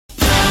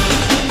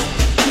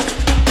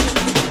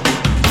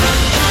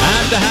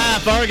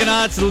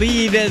Argonauts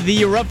lead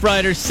the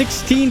Roughriders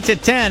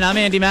 16-10. I'm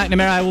Andy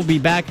McNamara. I will be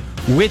back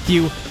with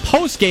you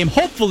post-game,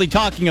 hopefully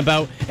talking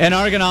about an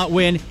Argonaut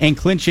win and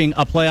clinching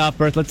a playoff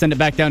berth. Let's send it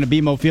back down to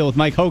BMO Field with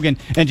Mike Hogan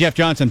and Jeff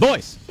Johnson.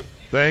 Boys.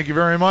 Thank you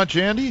very much,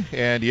 Andy.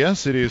 And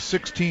yes, it is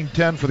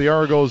 16-10 for the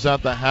Argos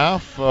at the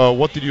half.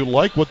 What did you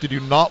like? What did you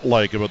not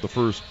like about the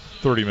first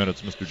 30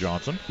 minutes, Mr.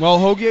 Johnson? Well,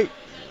 Hoagie,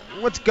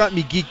 what's got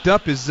me geeked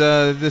up is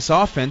this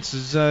offense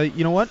is,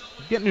 you know what,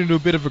 getting into a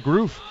bit of a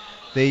groove.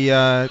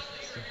 They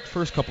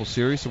first couple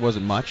series, there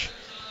wasn't much.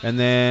 And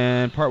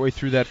then partway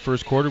through that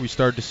first quarter, we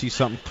started to see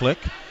something click,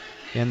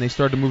 and they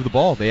started to move the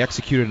ball. They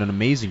executed an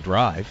amazing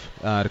drive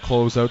to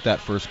close out that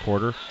first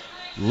quarter.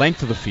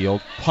 Length of the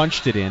field,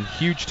 punched it in,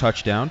 huge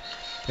touchdown.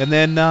 And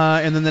then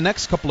the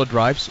next couple of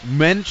drives,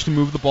 managed to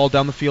move the ball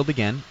down the field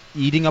again,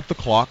 eating up the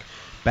clock,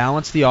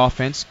 balance the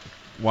offense.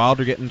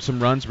 Wilder getting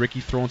some runs, Ricky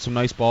throwing some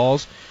nice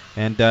balls,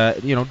 and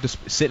just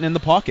sitting in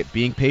the pocket,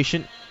 being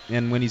patient.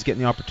 And when he's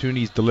getting the opportunity,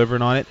 he's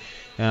delivering on it.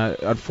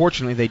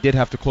 Unfortunately, they did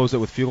have to close it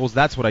with field goals.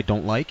 That's what I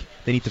don't like.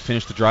 They need to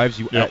finish the drives.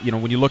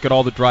 When you look at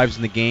all the drives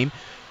in the game,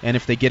 and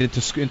if they get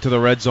into the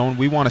red zone,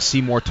 we want to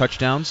see more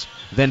touchdowns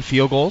than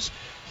field goals.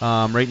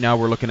 Right now,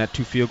 we're looking at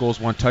 2 field goals,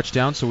 1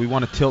 touchdown, so we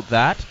want to tilt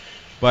that.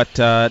 But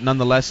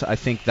nonetheless, I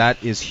think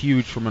that is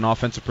huge from an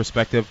offensive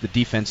perspective. The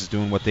defense is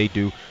doing what they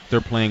do. They're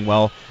playing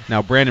well.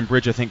 Now, Brandon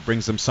Bridge, I think,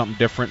 brings them something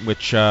different,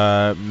 which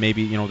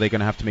maybe they're going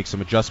to have to make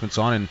some adjustments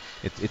on, and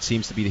it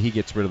seems to be that he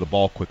gets rid of the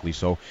ball quickly.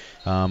 So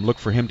look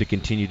for him to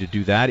continue to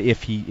do that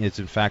if he is,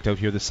 in fact, out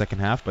here the second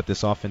half. But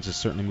this offense is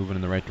certainly moving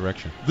in the right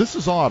direction. This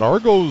is odd.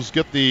 Argos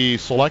get the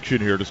selection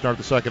here to start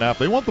the second half.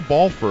 They want the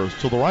ball first,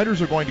 so the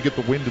Riders are going to get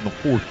the wind in the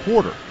fourth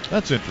quarter.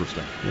 That's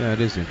interesting. Yeah, it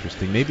is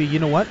interesting. Maybe, you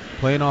know what,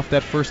 playing off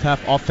that first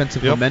half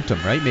offensive momentum,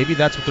 right? Maybe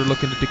that's what they're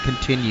looking to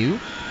continue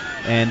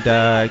and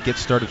get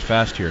started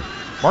fast here.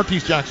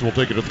 Martese Jackson will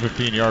take it to the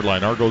 15-yard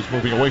line. Argos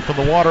moving away from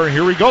the water.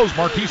 Here he goes.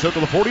 Martese out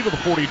to the 40 to the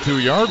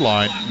 42-yard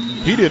line.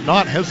 He did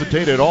not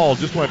hesitate at all.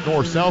 Just went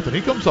north-south, and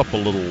he comes up a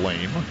little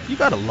lame. You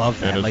got to love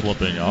that. And is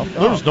flipping up.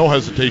 There was no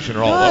hesitation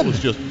at all. That was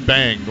just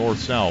bang,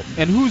 north-south.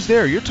 And who's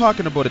there? You're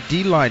talking about a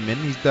D lineman.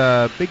 He's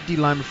the big D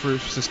lineman for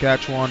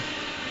Saskatchewan.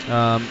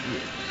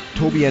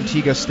 Toby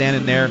Antigua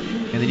standing there,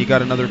 and then you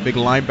got another big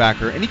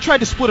linebacker. And he tried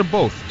to split them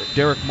both,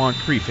 Derek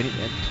Moncrief.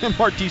 And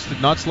Martese did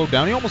not slow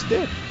down. He almost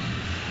did.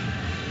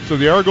 So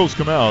the Argos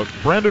come out.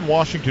 Brandon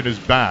Washington is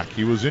back.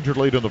 He was injured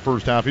late in the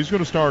first half. He's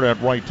going to start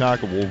at right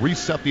tackle. We'll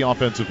reset the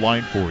offensive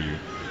line for you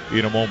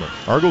in a moment.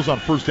 Argos on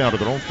first down to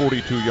their own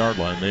 42-yard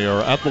line. They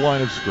are at the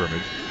line of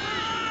scrimmage.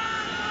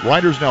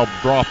 Riders now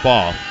drop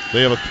off.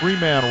 They have a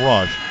 3-man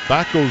rush.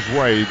 Back goes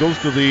Ray. He goes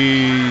to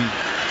the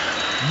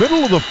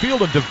middle of the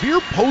field, and DeVere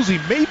Posey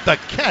made the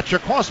catch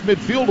across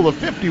midfield to the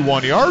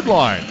 51-yard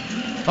line.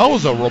 That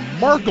was a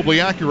remarkably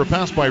accurate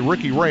pass by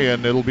Ricky Ray,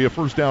 and it'll be a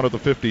first down at the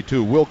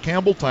 52. Will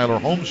Campbell, Tyler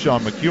Holmes,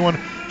 Sean McEwen,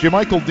 J.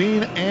 Michael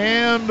Dean,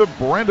 and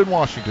Brandon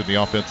Washington, the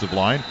offensive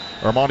line.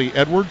 Armani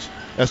Edwards,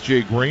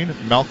 S.J. Green,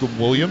 Malcolm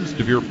Williams,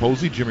 DeVere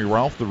Posey, Jimmy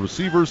Ralph, the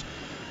receivers.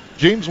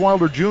 James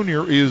Wilder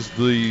Jr. is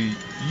the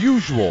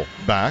usual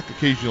back.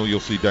 Occasionally you'll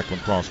see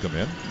Declan Cross come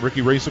in.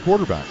 Ricky Ray's the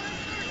quarterback.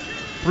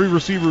 3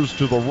 receivers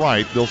to the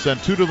right. They'll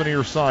send 2 to the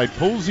near side.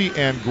 Posey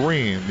and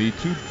Green, the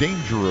 2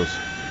 dangerous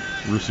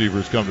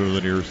receivers, come to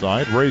the near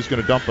side. Ray's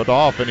going to dump it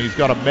off, and he's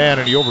got a man,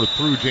 and he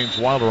overthrew James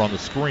Wilder on the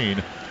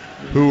screen,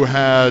 who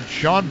had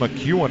Sean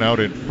McEwen out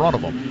in front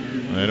of him.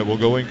 And it will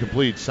go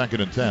incomplete,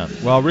 2nd and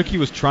 10. Well, Ricky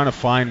was trying to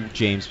find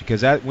James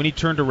because when he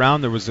turned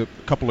around, there was a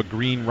couple of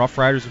green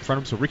Roughriders in front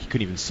of him, so Ricky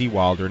couldn't even see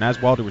Wilder. And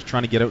as Wilder was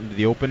trying to get out into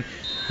the open,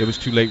 it was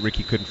too late.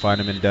 Ricky couldn't find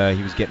him, and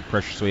he was getting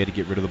pressure, so he had to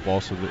get rid of the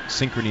ball. So the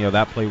synchrony of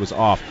that play was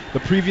off. The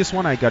previous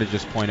one, I got to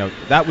just point out,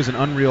 that was an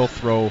unreal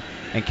throw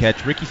and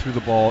catch. Ricky threw the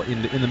ball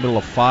in the middle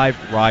of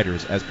 5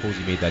 Riders as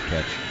Posey made that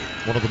catch.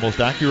 One of the most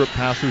accurate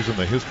passers in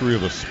the history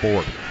of the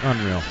sport.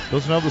 Unreal.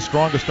 Doesn't have the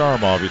strongest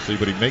arm, obviously,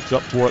 but he makes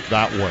up for it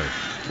that way.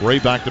 Ray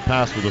back to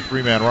pass with a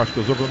 3-man rush.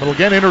 Goes over the middle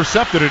again.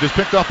 Intercepted. It is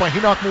picked up by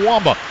Henoch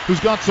Mwamba, who's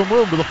got some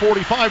room to the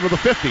 45 or the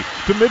 50.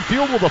 To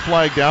midfield with a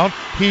flag down.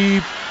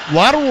 He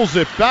laterals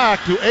it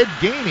back to Ed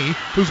Gainey,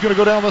 who's going to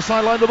go down the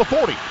sideline to the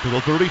 40, to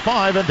the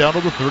 35, and down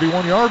to the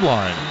 31-yard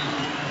line.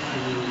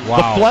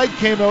 Wow. The flag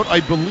came out, I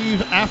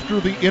believe, after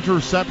the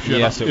interception.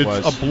 Yes, it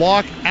was. It's a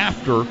block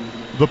after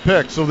the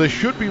pick. So this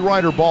should be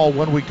Rider ball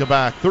when we come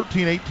back.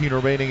 13-18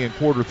 remaining in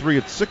quarter 3.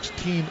 It's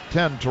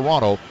 16-10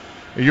 Toronto.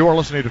 You are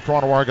listening to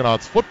Toronto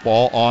Argonauts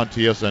football on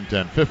TSN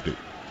 1050.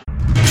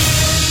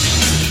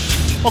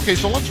 Okay,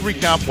 so let's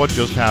recap what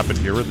just happened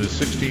here in this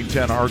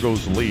 16-10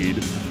 Argos lead.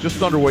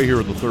 Just underway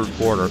here in the third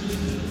quarter.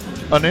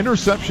 An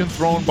interception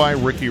thrown by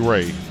Ricky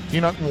Ray.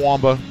 Henoch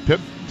Mwamba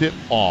pipped it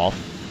off.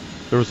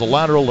 There was a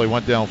lateral. They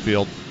went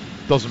downfield.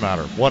 Doesn't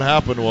matter. What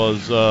happened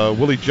was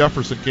Willie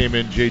Jefferson came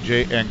in,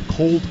 JJ, and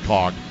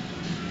cold-cocked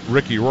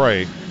Ricky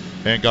Ray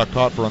and got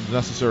caught for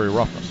unnecessary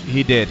roughness.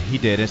 He did.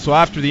 And so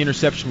after the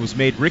interception was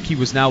made, Ricky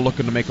was now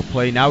looking to make a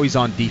play. Now he's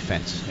on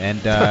defense.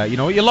 And,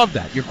 you love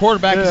that. Your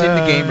quarterback is in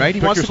the game, right?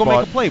 He wants to go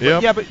make a play.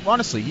 But, but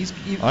honestly, he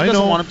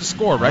doesn't want him to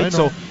score, right?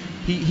 So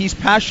he's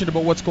passionate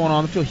about what's going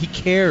on in the field. He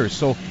cares.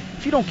 So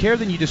if you don't care,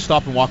 then you just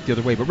stop and walk the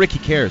other way. But Ricky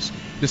cares.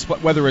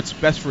 Despite whether it's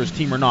best for his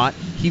team or not,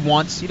 he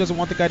doesn't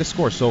want the guy to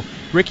score. So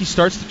Ricky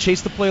starts to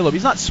chase the play a little.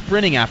 He's not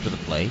sprinting after the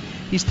play.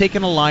 He's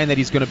taking a line that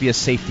he's going to be a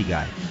safety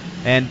guy.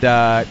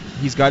 And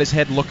he's got his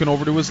head looking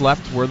over to his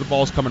left where the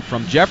ball's coming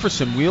from.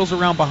 Jefferson wheels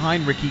around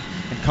behind Ricky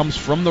and comes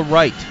from the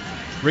right.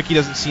 Ricky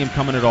doesn't see him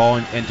coming at all,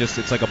 and just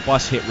it's like a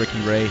bus hit Ricky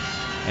Ray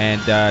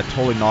and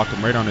totally knocked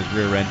him right on his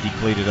rear end,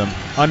 depleted him.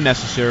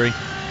 Unnecessary,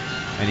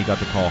 and he got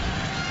the call.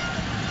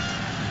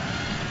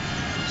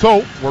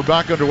 So we're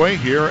back underway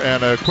here,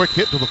 and a quick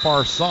hit to the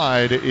far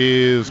side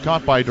is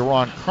caught by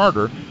Deron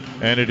Carter,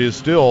 and it is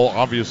still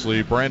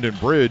obviously Brandon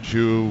Bridge,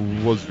 who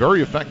was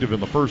very effective in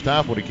the first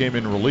half when he came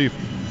in relief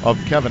of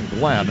Kevin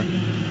Glenn.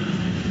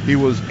 He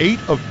was 8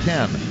 of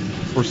 10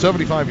 for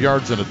 75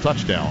 yards and a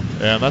touchdown,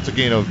 and that's a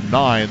gain of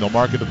 9. They'll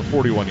mark it at the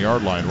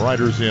 41-yard line.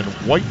 Riders in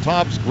white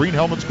tops, green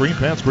helmets, green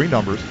pants, green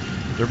numbers.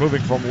 They're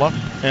moving from left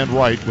and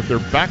right with their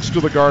backs to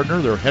the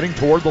Gardner. They're heading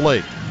toward the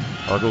lake.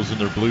 Argos in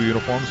their blue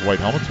uniforms, white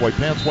helmets, white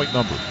pants, white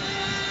numbers.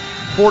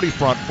 40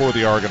 front for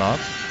the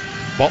Argonauts.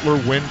 Butler,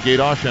 Wynn,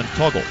 Gaydosh, and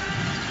Tuggle.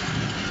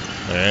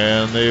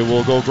 And they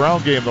will go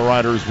ground game, the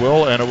Riders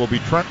will, and it will be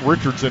Trent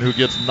Richardson who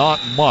gets not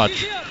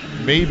much,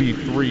 maybe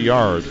 3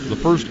 yards. The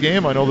first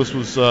game, I know this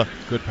was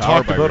good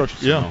power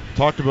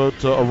talked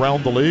about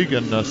around the league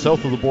and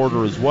south of the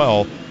border as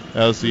well,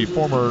 as the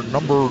former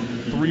number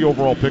 3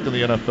 overall pick in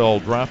the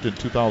NFL draft in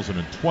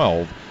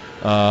 2012.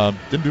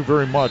 Didn't do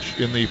very much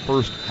in the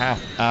first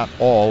half at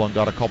all and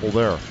got a couple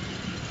there.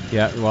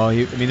 Yeah, well,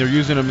 they're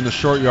using him in the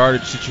short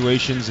yardage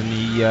situations, and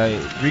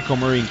Rico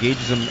Murray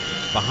engages him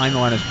behind the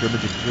line of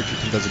scrimmage, and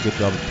Richardson does a good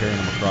job of carrying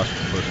him across for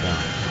the first down.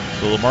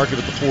 So they'll mark it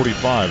at the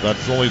 45.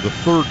 That's only the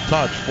third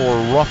touch for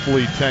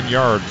roughly 10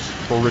 yards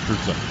for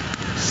Richardson.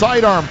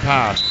 Sidearm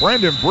pass.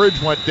 Brandon Bridge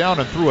went down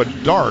and threw a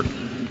dart.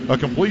 A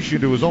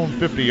completion to his own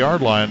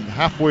 50-yard line,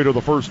 halfway to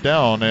the first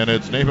down, and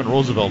it's Nathan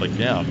Roosevelt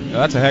again.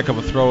 That's a heck of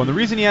a throw, and the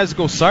reason he has to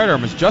go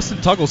sidearm is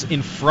Justin Tuggle's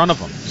in front of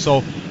him. So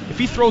if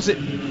he throws it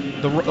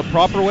the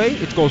proper way,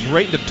 it goes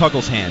right into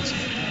Tuggle's hands.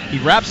 He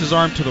wraps his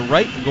arm to the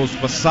right, goes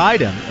beside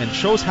him, and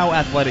shows how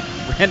athletic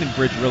Brandon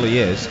Bridge really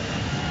is,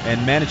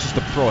 and manages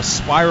to throw a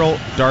spiral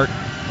dart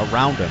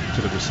around him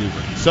to the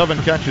receiver. 7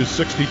 catches,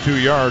 62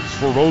 yards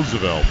for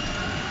Roosevelt.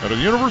 Out of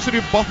the University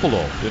of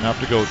Buffalo. Didn't have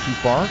to go too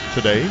far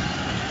today.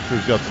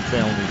 He's got some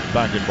family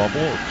back in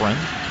Buffalo, or friends.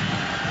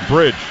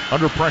 Bridge,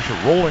 under pressure,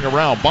 rolling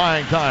around,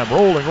 buying time,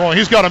 rolling.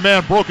 He's got a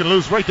man broken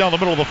loose right down the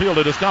middle of the field.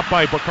 It is stopped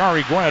by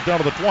Bakari Grant down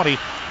to the 20,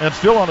 and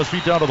still on his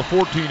feet down to the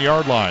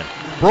 14-yard line.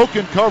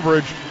 Broken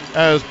coverage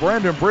as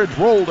Brandon Bridge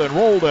rolled,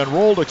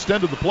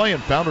 extended the play,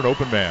 and found an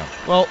open man.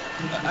 Well,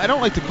 I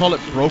don't like to call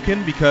it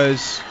broken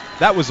because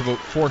that was about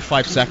 4 or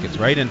 5 seconds,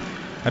 right? And,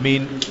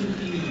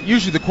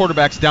 usually the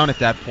quarterback's down at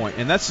that point,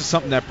 and that's just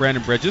something that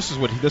Brandon Bridge, this is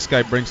what this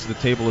guy brings to the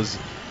table is,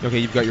 okay,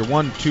 you've got your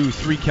 1, 2,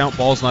 3 count,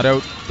 ball's not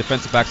out,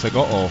 defensive back's like,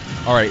 all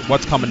right,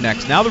 what's coming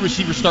next? Now the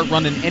receivers start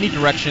running in any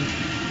direction.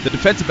 The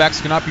defensive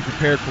backs cannot be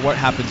prepared for what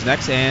happens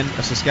next, and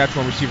a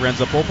Saskatchewan receiver ends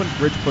up open.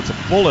 Bridge puts a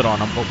bullet on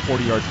him about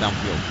 40 yards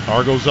downfield.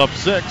 Argos up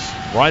 6.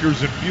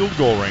 Riders in field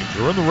goal range.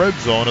 They're in the red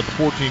zone at the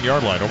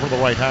 14-yard line. Over the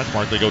right hash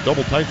mark, they go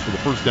double tights for the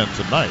first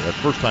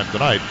time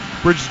tonight.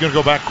 Bridge is going to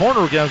go back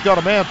corner again. He's got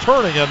a man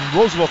turning, and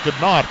Roosevelt could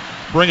not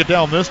bring it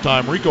down this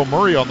time. Rico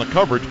Murray on the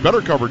coverage.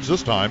 Better coverage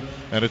this time,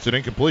 and it's an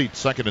incomplete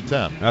 2nd and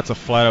 10. That's a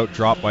flat-out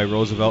drop by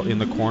Roosevelt in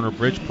the corner.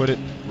 Bridge put it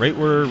right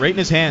in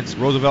his hands.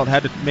 Roosevelt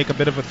had to make a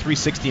bit of a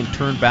 360 and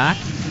turn back,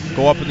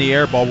 go up in the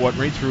air. Ball went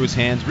right through his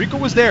hands. Rico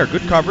was there.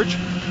 Good coverage.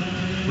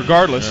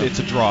 Regardless, It's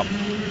a drop.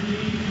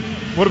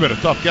 Would have been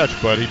a tough catch,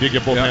 but he did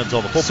get both hands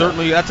on the football.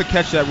 Certainly, that's a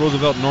catch that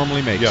Roosevelt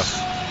normally makes.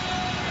 Yes.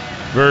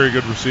 Very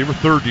good receiver.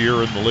 3rd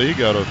year in the league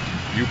out of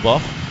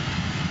UBuff.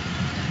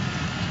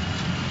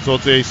 So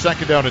it's a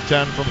 2nd down and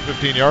 10 from the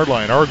 15-yard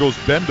line. Argos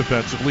bend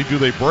defensively. Do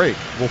they break?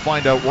 We'll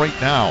find out right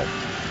now.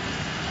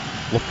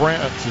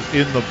 LaFrance is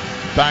in the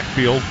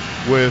backfield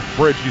with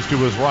Bridge. He's to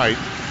his right.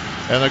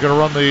 And they're going to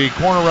run the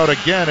corner route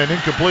again and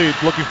incomplete.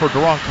 Looking for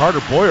Deron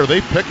Carter. Boy, are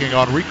they picking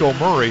on Rico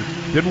Murray.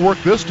 Didn't work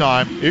this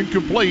time.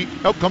 Incomplete.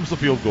 Out comes the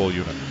field goal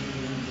unit.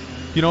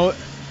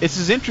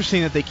 It's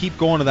interesting that they keep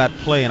going to that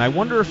play, and I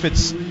wonder if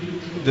it's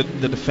the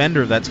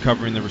defender that's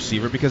covering the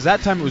receiver, because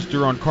that time it was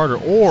Deron Carter,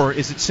 or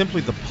is it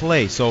simply the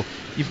play? So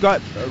you've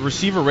got a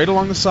receiver right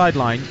along the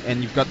sideline,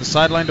 and you've got the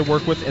sideline to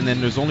work with, and then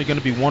there's only going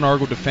to be one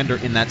Argo defender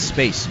in that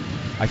space.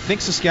 I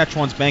think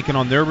Saskatchewan's banking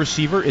on their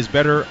receiver is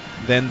better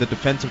than the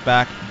defensive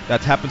back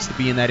that happens to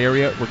be in that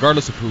area,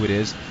 regardless of who it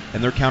is,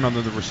 and they're counting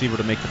on the receiver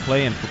to make the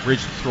play and for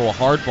Bridge to throw a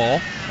hard ball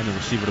and the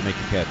receiver to make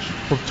the catch.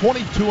 From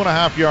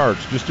 22.5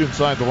 yards, just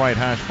inside the right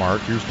hash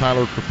mark, here's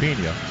Tyler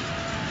Crapina.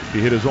 He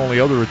hit his only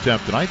other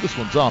attempt tonight. This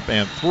one's up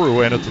and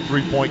through, and it's a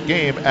 3-point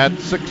game at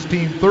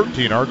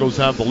 16-13. Argos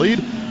have the lead.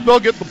 They'll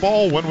get the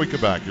ball when we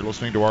come back. You're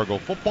listening to Argo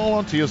Football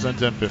on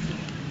TSN 1050.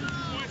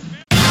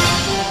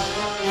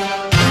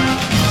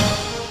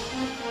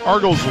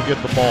 Argos will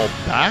get the ball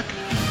back,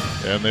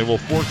 and they will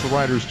force the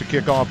Riders to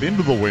kick off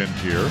into the wind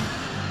here.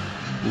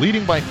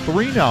 leading by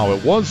 3 now.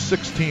 It was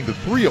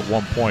 16-3 at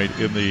one point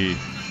in the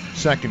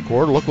second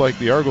quarter. Looked like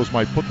the Argos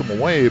might put them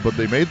away, but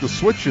they made the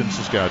switch in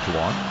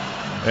Saskatchewan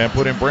and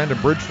put in Brandon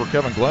Bridge for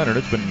Kevin Glenn, and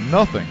it's been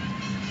nothing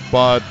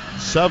but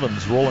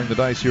sevens rolling the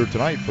dice here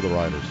tonight for the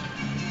Riders.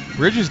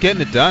 Bridge is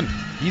getting it done.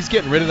 He's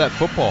getting rid of that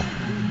football.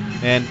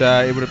 And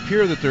it would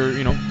appear that they're,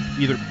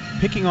 either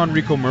picking on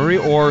Rico Murray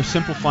or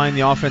simplifying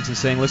the offense and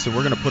saying, listen,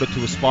 we're going to put it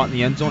to a spot in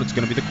the end zone. It's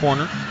going to be the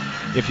corner.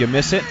 If you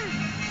miss it,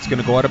 it's going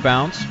to go out of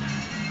bounds.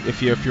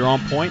 If you're on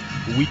point,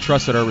 we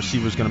trust that our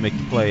receiver is going to make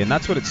the play. And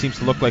that's what it seems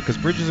to look like, because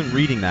Bridge isn't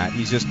reading that.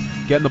 He's just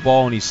getting the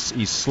ball and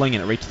he's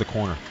slinging it right to the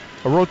corner.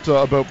 I wrote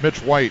about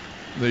Mitch White,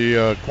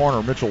 the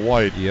corner, Mitchell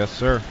White. Yes,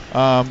 sir.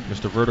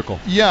 Mr. Vertical.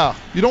 Yeah,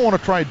 you don't want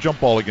to try a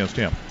jump ball against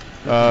him.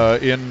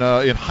 In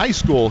high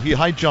school, he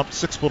high jumped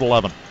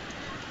 6'11".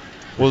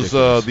 Was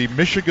the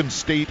Michigan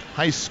State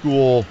high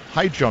school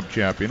high jump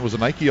champion. Was a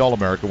Nike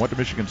All-American. Went to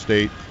Michigan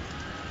State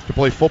to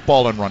play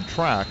football and run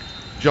track.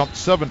 Jumped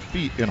 7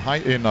 feet in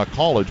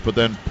college, but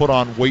then put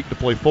on weight to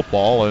play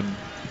football, and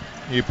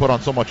he put on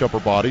so much upper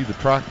body, the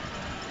track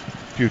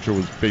future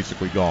was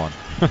basically gone.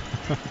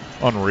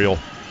 Unreal.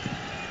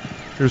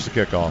 Here's the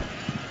kickoff.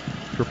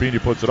 Trapini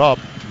puts it up.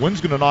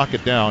 Wynn's going to knock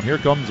it down. Here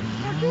comes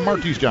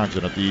Martese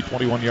Johnson at the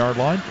 21-yard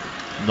line.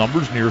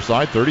 Numbers near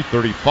side, 30,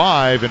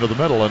 35 into the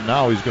middle, and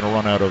now he's going to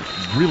run out of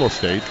real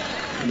estate.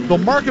 They'll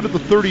mark it at the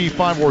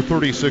 35 or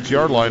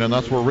 36-yard line, and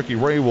that's where Ricky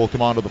Ray will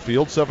come onto the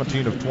field.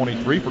 17 of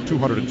 23 for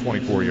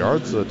 224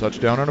 yards, a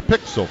touchdown and a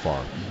pick so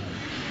far.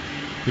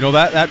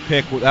 That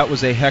pick, that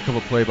was a heck of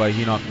a play by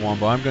Enoch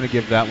Mwamba. I'm going to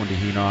give that one to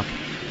Enoch.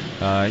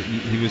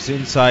 He was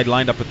inside,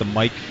 lined up at the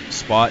Mike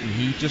spot, and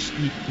he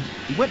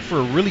went for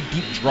a really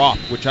deep drop,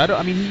 which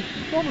he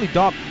normally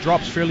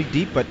drops fairly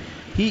deep, but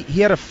he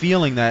had a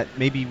feeling that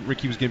maybe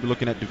Ricky was going to be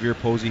looking at DeVere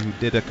Posey, who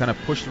did a kind of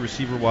push the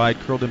receiver wide,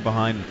 curled in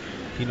behind.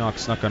 Enoch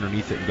snuck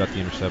underneath it and got the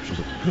interception.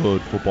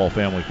 Good football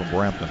family from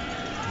Brampton.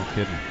 No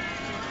kidding.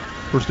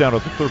 First down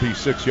at the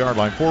 36-yard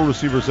line. 4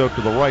 receivers out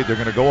to the right. They're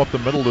going to go up the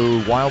middle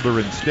to Wilder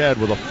instead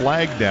with a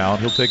flag down.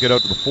 He'll take it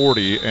out to the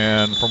 40,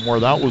 and from where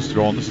that was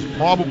thrown, this is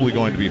probably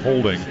going to be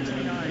holding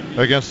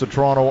against the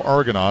Toronto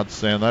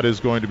Argonauts, and that is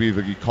going to be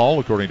the call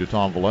according to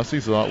Tom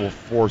Valesi, so that will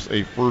force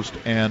a 1st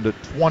and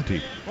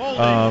 20.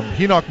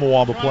 Enoch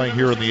Mwamba playing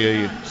here in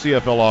the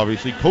CFL,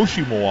 obviously.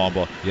 Koshi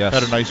Mwamba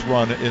had a nice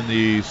run in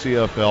the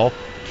CFL.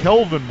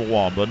 Kelvin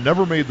Mwamba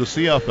never made the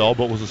CFL,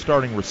 but was a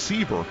starting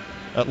receiver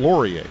at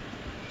Laurier.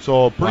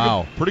 So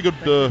pretty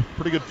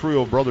good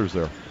trio of brothers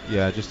there.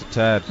 Yeah, just a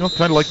tad. Kind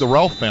of like the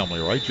Ralph family,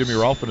 right? Jimmy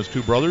Ralph and his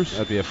 2 brothers.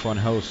 That'd be a fun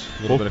house.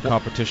 A little bit of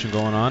competition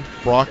going on.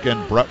 Brock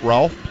and Brett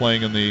Ralph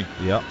playing in the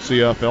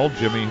CFL.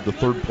 Jimmy, the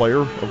 3rd player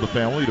of the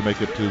family to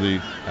make it to the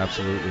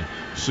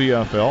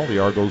CFL. The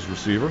Argos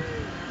receiver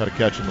had a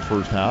catch in the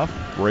first half.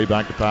 Ray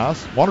back to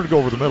pass. Wanted to go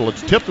over the middle.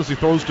 It's tipped as he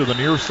throws to the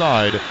near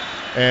side.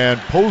 And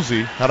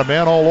Posey had a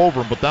man all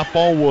over him, but that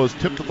ball was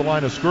tipped at the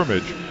line of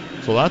scrimmage.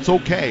 So that's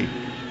okay.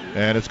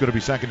 And it's going to be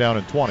 2nd down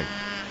and 20.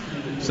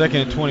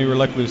 2nd and 20, we're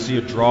likely to see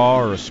a draw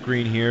or a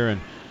screen here,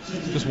 and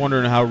just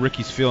wondering how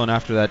Ricky's feeling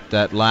after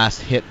that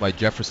last hit by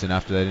Jefferson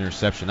after that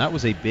interception. That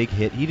was a big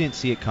hit. He didn't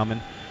see it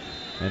coming,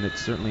 and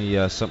it's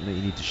certainly something that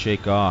you need to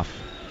shake off.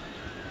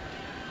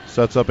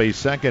 Sets up a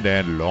 2nd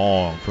and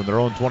long from their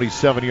own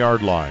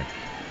 27-yard line.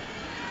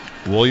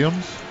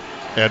 Williams,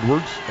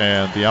 Edwards,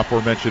 and the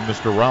aforementioned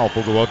Mr. Ralph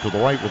will go out to the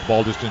right with the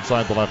ball just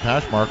inside the left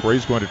hash mark.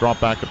 Ray's going to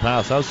drop back to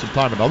pass. Has some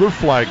time. Another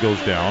flag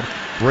goes down.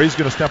 Ray's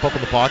going to step up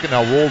in the pocket.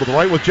 Now roll to the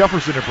right with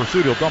Jefferson in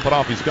pursuit. He'll dump it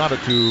off. He's got it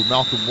to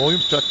Malcolm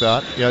Williams. Check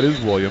that. Yeah, it is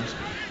Williams.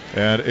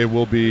 And it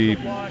will be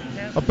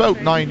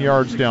about 9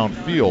 yards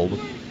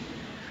downfield.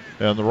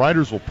 And the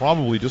Riders will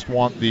probably just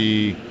want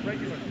the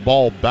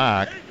ball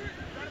back.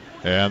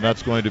 And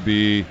that's going to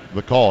be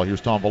the call.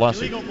 Here's Tom Valesi.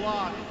 Illegal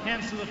block.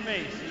 Hands to the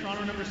face.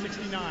 Toronto number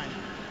 69.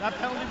 That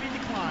penalty be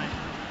declined.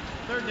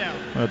 3rd down.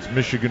 That's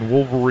Michigan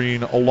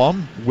Wolverine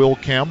alum Will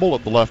Campbell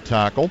at the left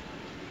tackle.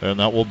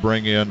 And that will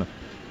bring in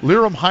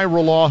Liram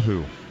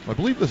Hairolahu. I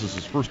believe this is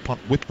his first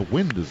punt with the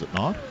wind, is it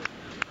not?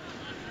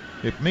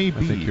 It may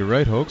be. I think you're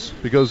right, Hoax.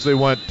 Because they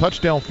went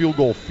touchdown, field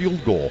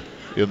goal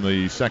in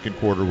the second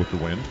quarter with the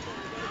wind.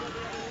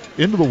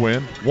 Into the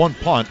wind, 1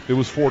 punt, it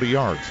was 40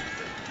 yards.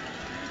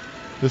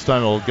 This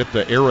time he'll get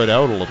to air it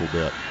out a little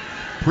bit.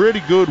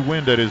 Pretty good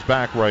wind at his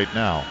back right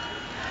now.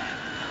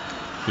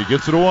 He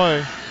gets it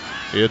away.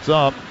 It's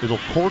up. It'll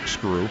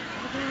corkscrew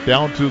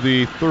down to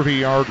the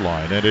 30-yard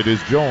line, and it is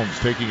Jones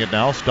taking it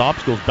now.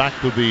 Stops, goes back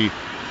to the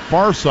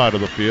far side of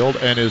the field,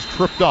 and is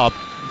tripped up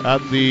at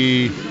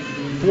the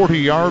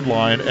 40-yard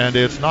line, and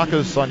it's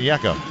Naka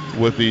Sanyeka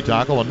with the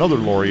tackle, another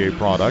Laurier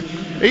product.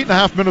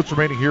 8.5 minutes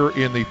remaining here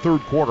in the 3rd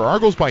quarter.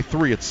 Argos by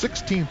 3 at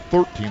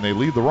 16-13. They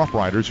lead the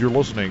Roughriders. You're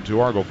listening to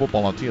Argo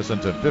Football on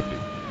TSN 1050.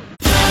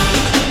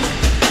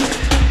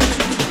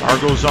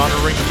 Argos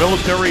honoring the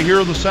military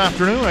here this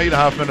afternoon.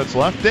 8.5 minutes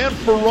left. Dan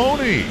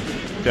Ferroni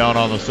down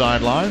on the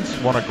sidelines.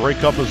 Won a Grey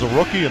Cup as a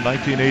rookie in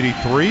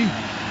 1983.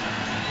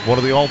 One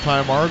of the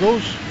all-time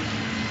Argos.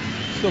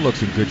 Still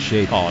looks in good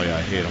shape. Oh, yeah,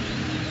 I hate him.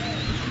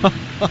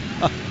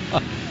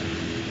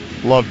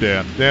 Love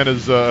Dan. Dan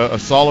is a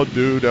solid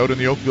dude out in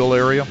the Oakville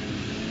area.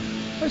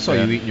 I saw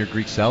you eating your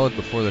Greek salad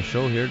before the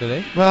show here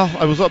today. Well,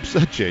 I was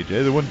upset, JJ.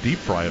 They wouldn't deep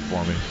fry it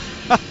for me.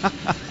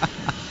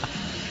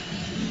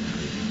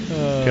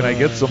 Can I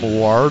get some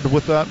lard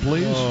with that,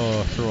 please?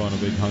 Oh, throw on a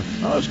big hunk.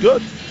 Oh, that's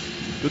good.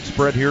 Good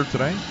spread here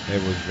today.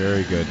 It was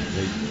very good.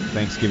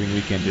 Thanksgiving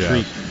weekend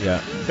treat.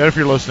 Yeah. And if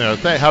you're listening,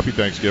 happy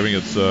Thanksgiving.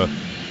 It's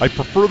I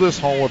prefer this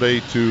holiday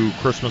to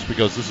Christmas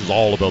because this is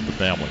all about the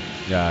family.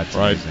 Yeah, it's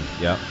right? amazing.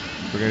 Yeah.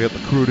 We're going to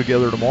get the crew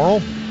together tomorrow,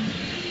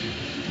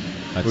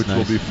 which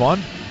will be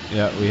fun.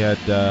 Yeah, we had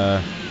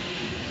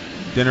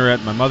dinner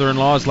at my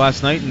mother-in-law's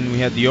last night, and we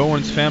had the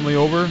Owens family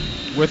over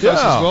with us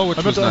as well, which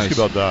was nice. I meant to ask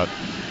you about that.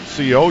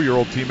 CEO, your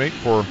old teammate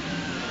for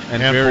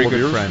and very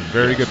good friend.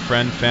 Very good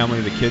friend, family.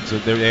 The kids,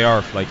 they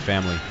are like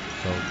family.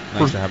 So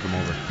nice to have them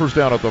over. First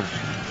down at the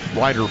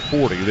Rider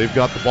 40. They've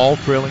got the ball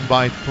trailing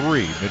by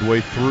 3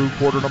 midway through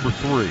quarter number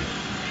 3.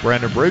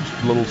 Brandon Bridge,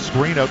 little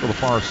screen out to the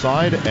far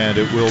side, and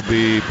it will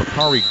be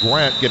Bakari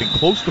Grant getting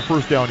close to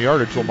first down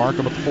yardage. He'll mark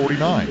him at the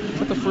 49. Is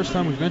that the first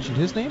time we've mentioned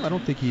his name? I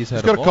don't think he's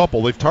got a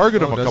couple. They've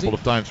targeted him a couple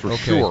of times for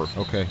sure.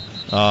 Okay.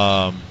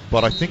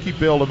 But I think he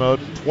bailed him out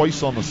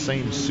twice on the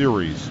same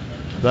series.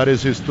 That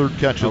is his third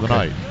catch of the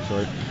night.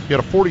 Sorry. He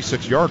had a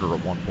 46-yarder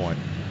at one point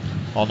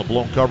on the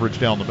blown coverage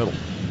down the middle.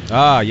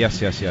 Ah,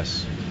 yes. Well,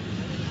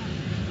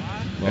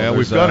 and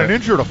we've got an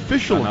injured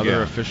official another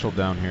again. Official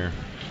down here.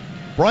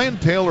 Brian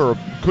Taylor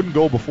couldn't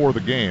go before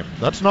the game.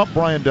 That's not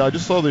Brian. I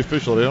just saw the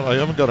official. I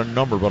haven't got a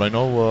number, but I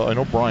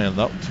know Brian.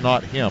 That's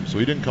not him, so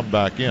he didn't come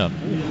back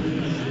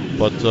in.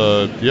 But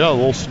a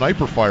little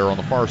sniper fire on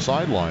the far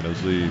sideline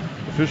as the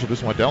official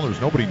just went down.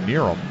 There's nobody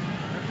near him,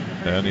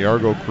 and the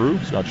Argo crew,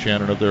 Scott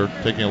Shannon up there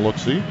taking a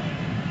look-see.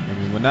 I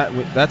mean,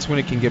 that's when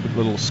it can get a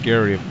little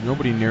scary. If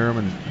nobody near him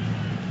and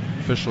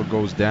official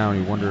goes down,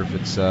 you wonder if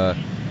it's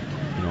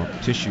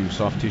tissue,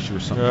 soft tissue or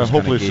something.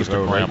 Hopefully it's just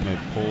a cramp. Right,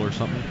 pull or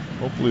something.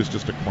 Hopefully it's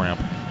just a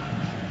cramp.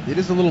 It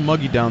is a little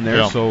muggy down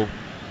there, so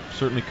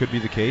certainly could be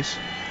the case.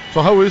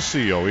 So how is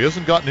CEO? He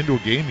hasn't gotten into a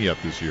game yet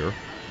this year.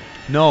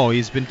 No,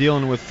 he's been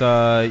dealing with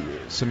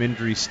some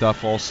injury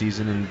stuff all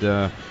season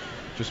and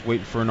just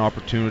waiting for an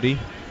opportunity.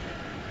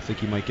 I think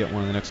he might get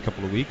one in the next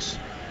couple of weeks.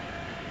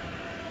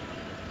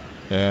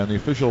 And the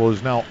official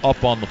is now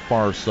up on the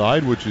far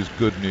side, which is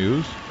good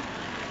news.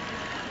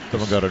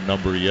 Haven't got a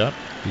number yet.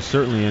 He's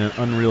certainly in an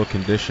unreal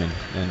condition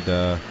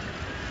and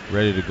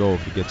ready to go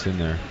if he gets in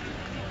there.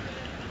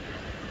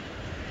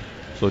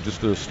 So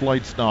just a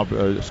slight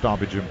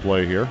stoppage in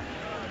play here,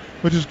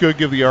 which is good.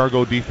 Give the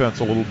Argo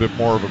defense a little bit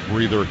more of a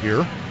breather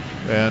here.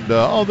 And,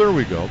 there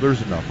we go.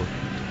 There's a number.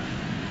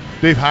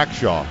 Dave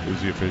Hackshaw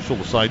is the official,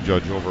 the side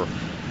judge over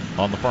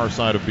on the far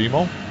side of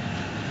BMO.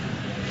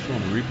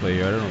 Showing the replay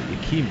here. I don't know.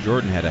 Akeem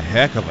Jordan had a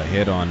heck of a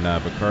hit on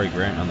Bakari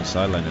Grant on the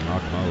sideline to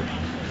knock him out.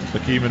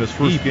 Akeem in his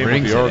first game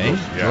with the Argos.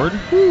 Jordan?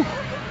 Whew.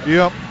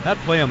 Yep. That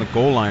play on the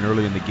goal line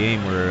early in the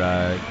game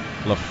where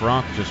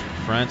LaFranc just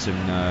France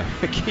and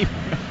Akeem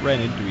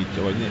ran into each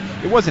other.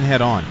 It wasn't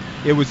head on.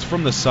 It was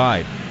from the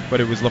side.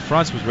 But it was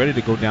LaFrance was ready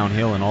to go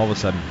downhill, and all of a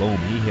sudden, boom,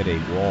 he hit a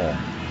wall.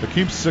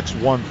 Akeem's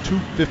 6'1",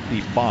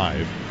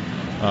 255.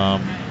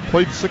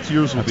 Played 6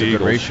 years with the Eagles. That's a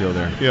good ratio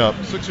there. Yeah,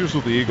 6 years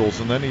with the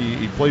Eagles, and then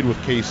he played with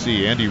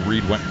KC. Andy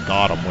Reid went and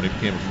got him when he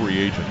became a free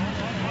agent.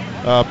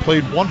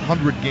 Played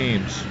 100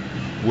 games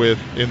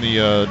in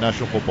the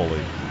National Football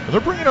League. And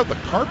they're bringing out the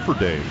cart for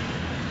Dave.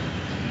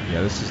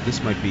 Yeah, this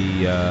might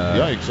be...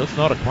 Yikes, that's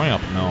not a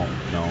cramp. No.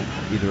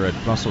 Either a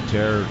muscle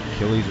tear,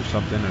 Achilles or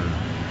something, or...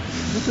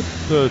 Look at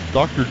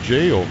Dr.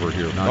 J over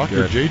here. Not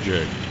Dr. good.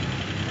 JJ.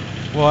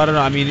 Well, I don't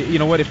know. I mean, you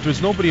know what? If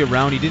there's nobody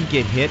around, he didn't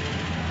get hit.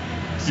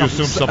 You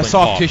assume something a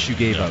soft popped. tissue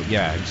gave out,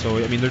 yeah. And so,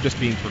 I mean, they're just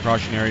being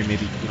precautionary.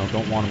 Maybe,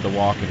 don't want him to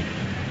walk and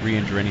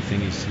re-injure anything.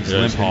 He's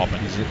limping.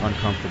 He's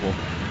uncomfortable.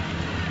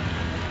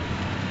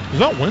 He's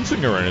not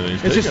wincing or anything.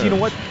 It's just,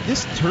 what?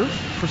 This turf,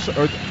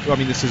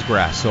 this is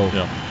grass, so,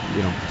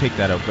 take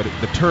that out. But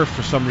the turf,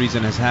 for some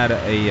reason, has had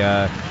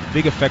a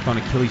big effect on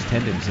Achilles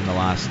tendons in the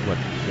last,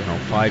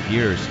 5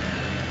 years.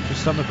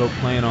 Just something about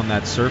playing on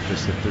that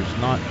surface that there's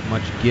not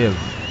much give,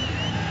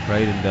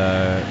 right? And,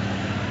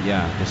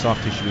 the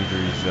soft tissue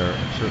injuries are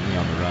certainly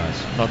on the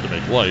rise. Not to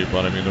make light,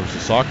 but, there was a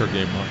soccer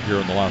game here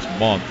in the last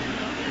month.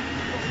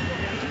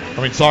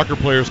 Soccer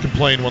players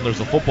complain when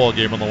there's a football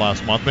game in the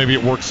last month. Maybe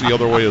it works the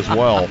other way as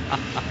well.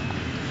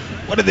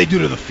 What did they do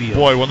to the field?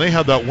 Boy, when they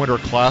had that Winter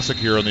Classic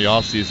here in the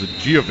offseason,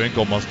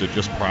 Giovinco must have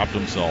just crapped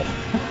himself.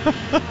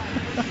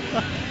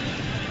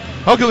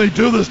 How can they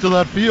do this to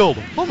that field?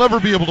 They'll never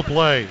be able to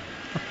play.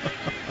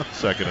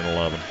 2nd and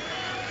 11.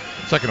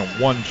 2nd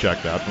and 1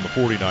 check that from the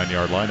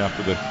 49-yard line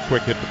after the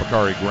quick hit to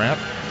Bakari Grant.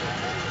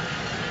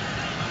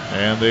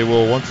 And they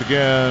will once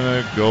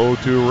again go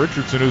to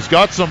Richardson, who's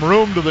got some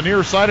room to the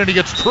near side, and he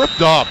gets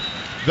tripped up.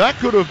 That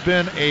could have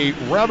been a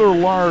rather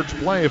large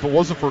play if it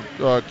wasn't for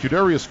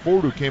Qdarius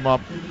Ford, who came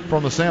up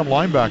from the Sam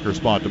linebacker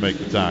spot to make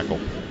the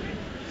tackle.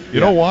 You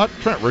know what?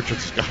 Trent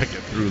Richardson's got to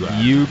get through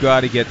that. You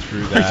got to get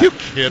through that. Are you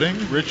kidding?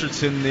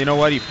 Richardson, you know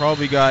what? He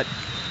probably got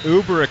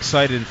uber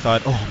excited and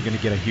thought, I'm going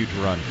to get a huge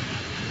run.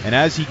 And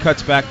as he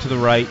cuts back to the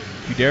right,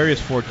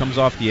 Darius Ford comes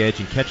off the edge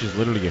and catches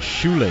literally a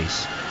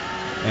shoelace.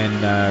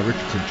 And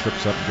Richardson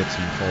trips up and gets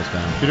him and falls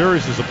down.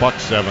 Darius is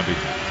 $170.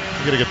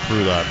 You got to get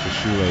through that. The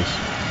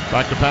shoelace.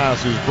 Back to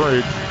pass is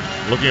Bridge.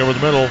 Looking over the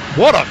middle.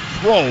 What a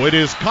throw. It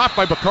is caught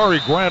by Bakari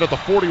Grant at the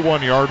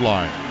 41-yard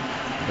line.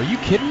 Are you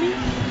kidding me?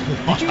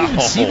 Did you even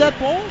see that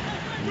ball?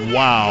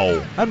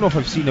 Wow. I don't know if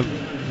I've seen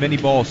many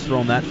balls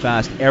thrown that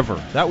fast ever.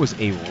 That was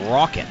a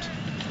rocket.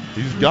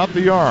 He's got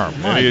the arm,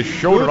 and he has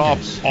showed it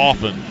off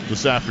often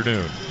this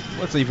afternoon. Well,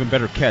 that's an even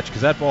better catch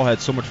because that ball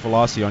had so much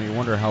velocity on it. You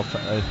wonder how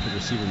the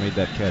receiver made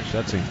that catch.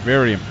 That's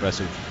very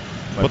impressive.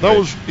 But that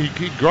was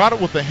he got it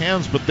with the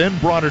hands, but then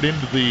brought it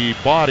into the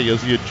body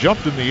as he had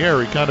jumped in the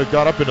air. He kind of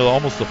got up into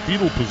almost a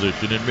fetal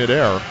position in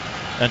midair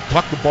and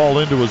tucked the ball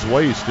into his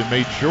waist and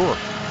made sure.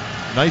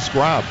 Nice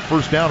grab.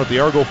 First down at the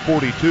Argo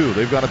 42.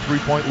 They've got a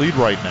 3-point lead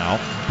right now.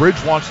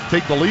 Bridge wants to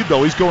take the lead,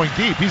 though. He's going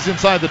deep. He's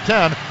inside the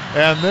 10,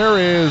 and there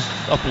is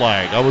a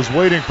flag. I was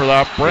waiting for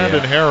that.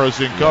 Brandon Harris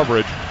in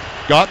coverage.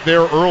 Got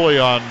there early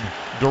on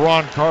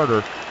Duron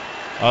Carter.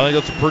 I think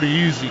that's a pretty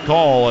easy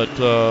call at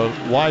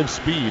live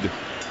speed.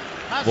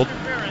 Pass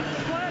interference.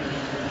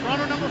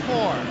 Toronto number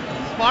 4.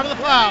 Spot of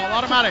the foul.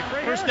 Automatic.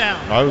 First down.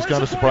 I was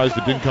kind of surprised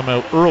it didn't come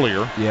out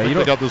earlier. Yeah,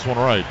 they got this one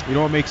right. You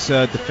know what makes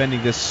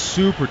defending this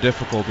super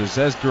difficult is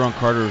as Duron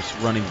Carter's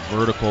running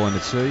vertical, and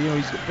it's he's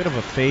a bit of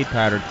a fade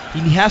pattern.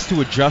 He has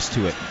to adjust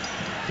to it.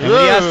 And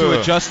when he has to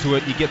adjust to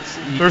it, he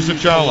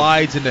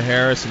collides into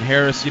Harris, and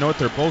Harris, you know what?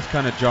 They're both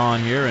kind of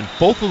jawing here, and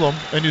both of them.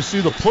 And you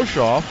see the push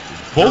off.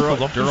 Both of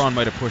them. Duron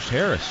might have pushed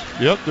Harris.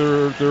 Yep,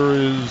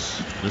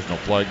 there's no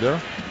flag there.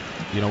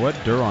 You know what?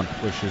 Duron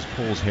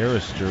pulls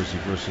Harris jersey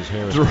versus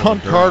Harris. Duron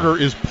Carter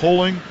is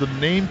pulling the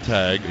name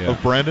tag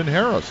of Brandon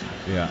Harris.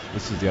 Yeah,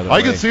 this is the other way.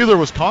 I can see there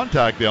was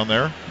contact down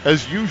there.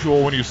 As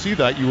usual, when you see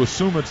that, you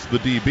assume it's the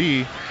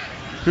DB.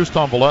 Here's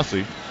Tom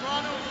Valesi.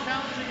 Toronto is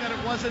challenging that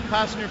it wasn't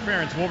pass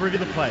interference. We'll review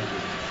the play.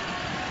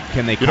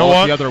 Can they call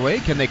it the other way?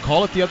 Can they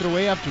call it the other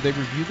way after they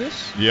review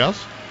this?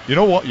 Yes. You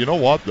know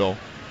what, though?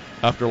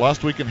 After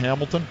last week in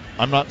Hamilton,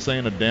 I'm not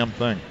saying a damn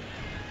thing.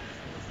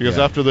 Because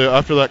after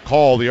that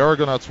call, the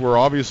Argonauts were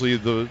obviously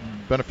the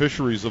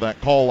beneficiaries of that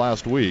call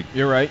last week.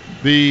 You're right.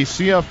 The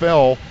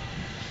CFL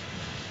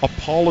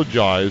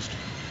apologized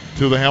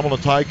to the Hamilton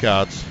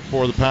Ticats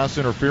for the pass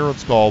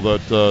interference call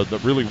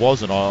that really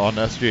wasn't on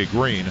S.J.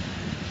 Green.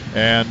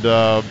 And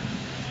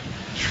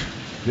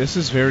this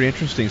is very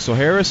interesting. So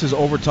Harris is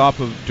over top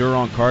of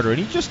Duron Carter, and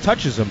he just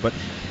touches him. But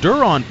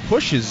Duron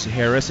pushes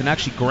Harris and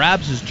actually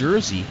grabs his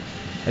jersey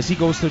as he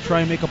goes to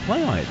try and make a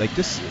play on it. Like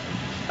this...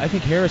 I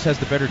think Harris has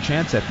the better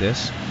chance at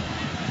this.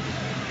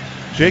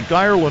 Jake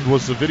Ireland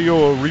was the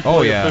video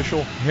replay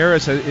official.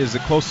 Harris is the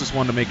closest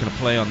one to making a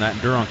play on that,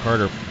 and Duron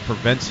Carter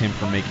prevents him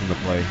from making the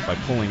play by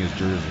pulling his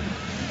jersey.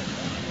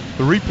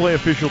 The replay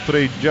official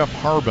today, Jeff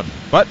Harbin.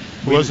 But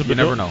you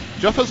never know.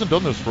 Jeff hasn't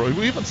done this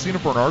we haven't seen him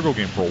for an Argo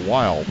game for a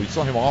while. We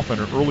saw him often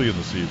early in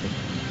the season.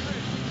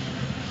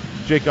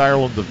 Jake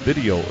Ireland, the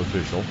video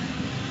official.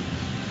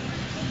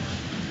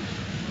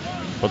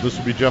 But this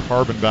will be Jeff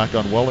Harbin back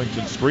on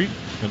Wellington Street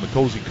in the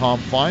cozy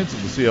confines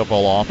of the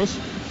CFL office.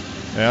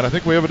 And I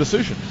think we have a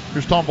decision.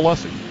 Here's Tom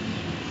Valesi.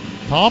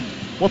 Tom,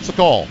 what's the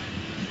call?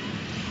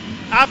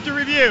 After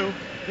review,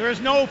 there is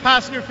no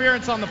pass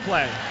interference on the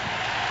play.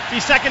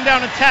 Be second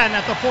down and 10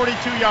 at the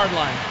 42-yard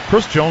line.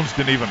 Chris Jones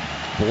didn't even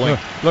blink.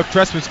 Look,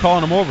 Trestman's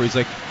calling him over. He's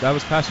like, that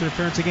was pass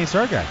interference against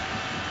our guy.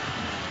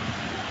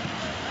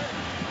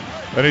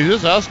 And he's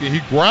just asking. He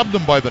grabbed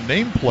him by the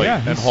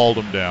nameplate and hauled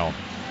him down.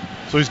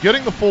 So he's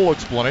getting the full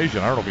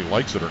explanation. I don't know if he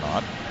likes it or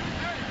not.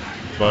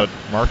 But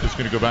Mark is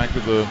going to go back to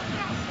the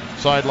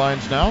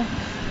sidelines now,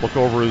 look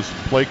over his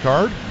play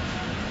card.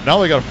 Now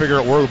they got to figure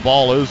out where the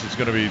ball is. It's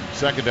going to be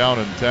second down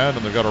and 10,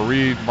 and they've got to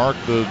remark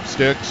the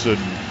sticks and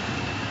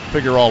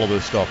figure all of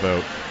this stuff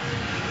out.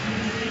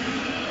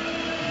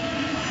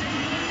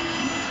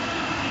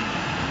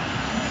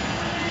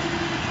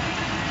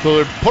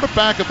 So they put it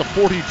back at the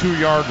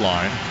 42-yard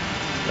line,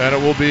 and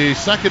it will be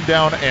second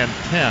down and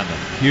 10.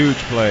 Huge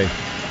play.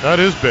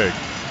 That is big.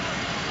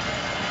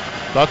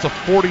 That's a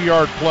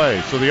 40-yard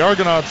play. So the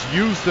Argonauts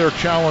used their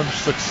challenge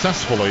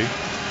successfully,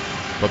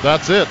 but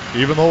that's it.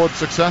 Even though it's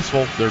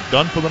successful, they're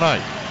done for the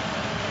night.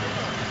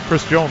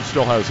 Chris Jones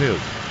still has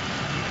his.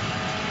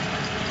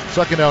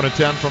 Second down and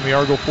 10 from the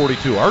Argo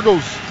 42.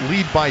 Argos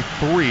lead by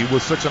 3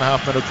 with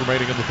 6.5 minutes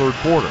remaining in the third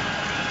quarter.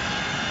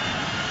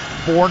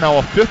 4, now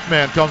a fifth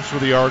man comes for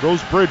the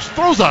Argos. Bridge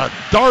throws a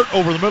dart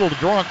over the middle to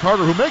Duron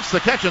Carter, who makes the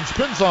catch and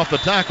spins off the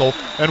tackle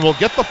and will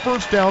get the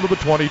first down to the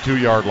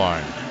 22-yard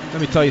line. Let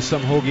me tell you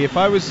something, Hoagie. If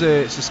I was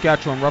the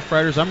Saskatchewan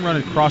Roughriders, I'm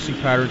running crossing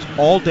patterns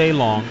all day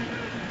long,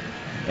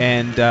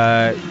 and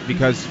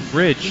because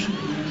Bridge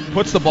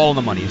puts the ball in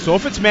the money. So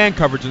if it's man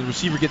coverage and the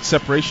receiver gets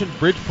separation,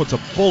 Bridge puts a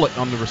bullet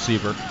on the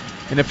receiver.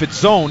 And if it's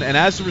zone, and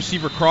as the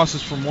receiver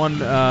crosses from one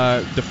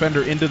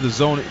defender into the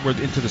zone,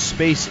 into the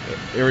space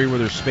area where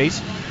there's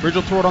space, Bridge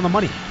will throw it on the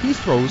money. He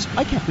throws.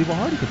 I can't believe how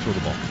hard he can throw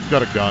the ball. He's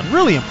got a gun.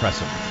 Really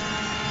impressive.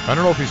 I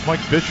don't know if he's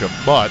Mike Bishop,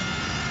 but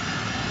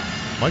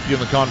might be in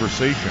the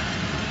conversation.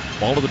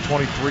 Ball to the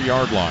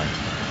 23-yard line.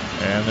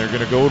 And they're going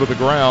to go to the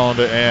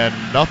ground, and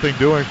nothing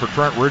doing for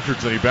Trent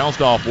Richardson. He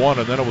bounced off one,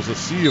 and then it was a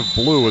sea of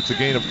blue. It's a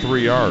gain of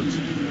 3 yards.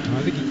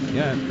 I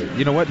think,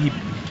 you know what?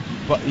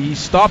 He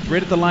stopped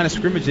right at the line of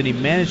scrimmage, and he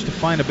managed to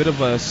find a bit of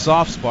a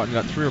soft spot and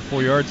got 3 or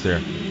 4 yards there.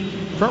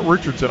 Trent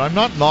Richardson, I'm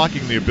not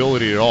knocking the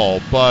ability at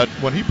all, but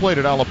when he played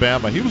at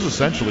Alabama, he was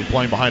essentially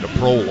playing behind a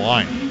pro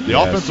line. The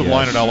offensive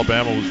line at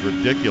Alabama was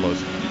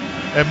ridiculous.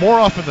 And more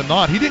often than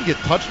not, he didn't get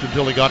touched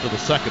until he got to the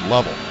second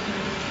level.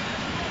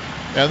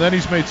 And then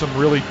he's made some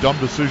really dumb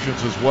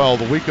decisions as well.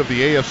 The week of the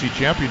AFC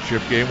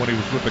Championship game when he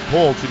was with the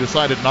Colts, he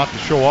decided not to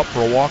show up for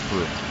a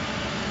walkthrough.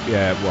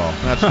 Yeah, well.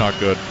 That's not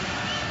good.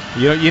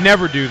 You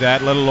never do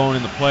that, let alone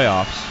in the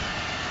playoffs.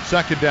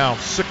 Second down,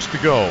 6 to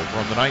go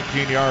from the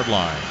 19-yard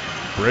line.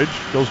 Bridge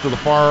goes to the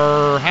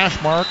far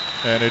hash mark,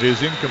 and it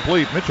is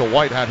incomplete. Mitchell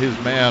White had his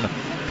man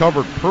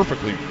covered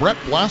perfectly. Brett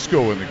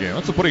Blasco in the game.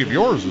 That's a buddy of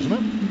yours, isn't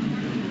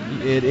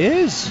it? It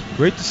is.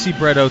 Great to see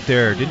Brett out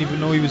there. Didn't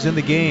even know he was in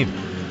the game.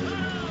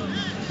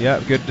 Yeah,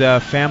 good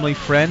family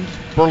friend.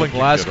 Burlington.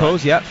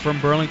 Glasgow's, right?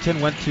 From Burlington.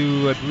 Went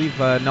to, I believe,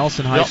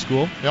 Nelson High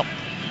School. Yep.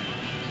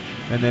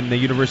 And then the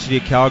University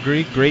of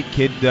Calgary. Great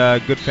kid,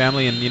 good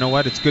family. And you know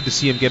what? It's good to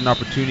see him get an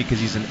opportunity because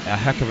he's a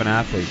heck of an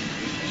athlete.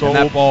 So and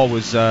that ball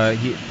was,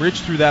 he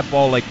bridged through that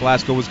ball like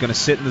Glasgow was going to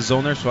sit in the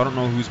zone there. So I don't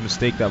know whose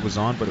mistake that was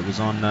on, but it was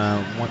on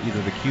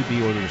either the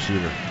QB or the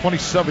receiver.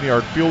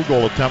 27-yard field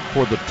goal attempt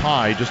for the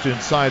tie just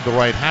inside the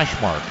right hash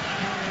mark.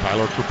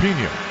 Tyler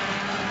Crepino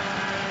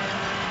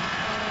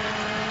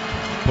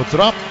puts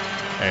it up,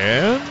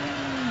 and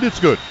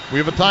it's good. We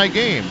have a tie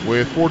game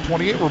with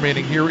 4:28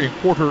 remaining here in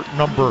quarter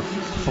number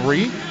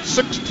 3.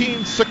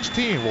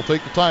 16-16. We'll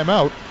take the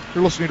timeout.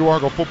 You're listening to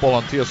Argo Football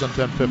on TSN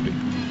 1050.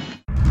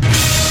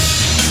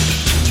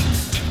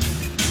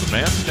 The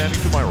man standing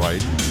to my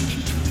right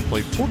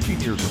played 14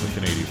 years in the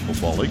Canadian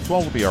Football League,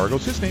 12 with the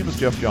Argos. His name is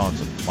Jeff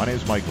Johnson. My name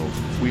is Mike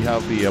Hogan. We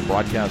have the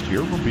broadcast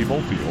here from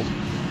BMO Field,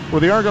 where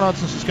the Argonauts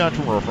and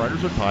Saskatchewan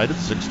Roughriders are tied at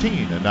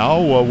 16. And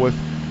now with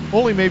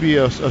only maybe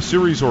a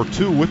series or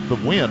two with the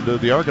wind,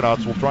 the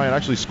Argonauts will try and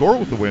actually score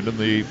with the wind in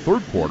the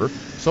third quarter,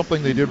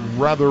 something they did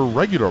rather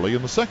regularly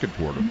in the second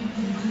quarter.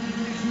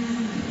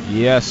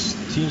 Yes,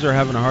 teams are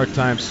having a hard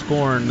time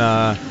scoring,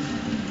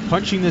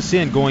 punching this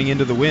in going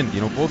into the wind.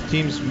 You know, both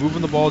teams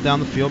moving the ball down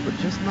the field, but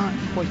just not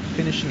quite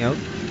finishing out.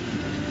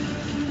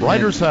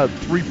 Riders had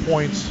 3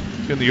 points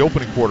in the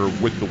opening quarter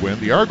with the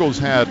wind. The Argos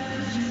had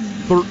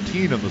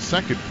 13 in the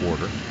second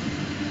quarter,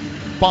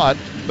 but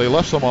they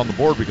left some on the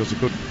board because they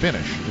couldn't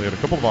finish. They had a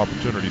couple of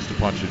opportunities to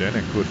punch it in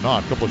and could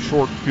not. A couple of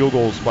short field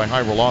goals by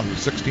Hyra who's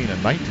 16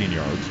 and 19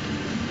 yards.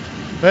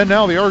 And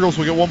now the Argos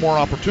will get one more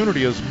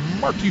opportunity as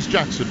Martese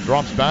Jackson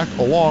drops back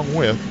along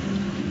with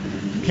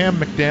Cam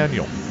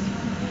McDaniel.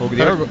 Well,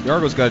 the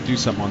Argos got to do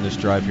something on this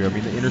drive here. I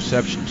mean, the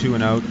interception, 2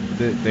 and out.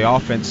 The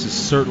offense is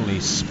certainly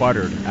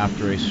sputtered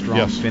after a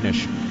strong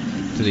finish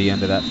to the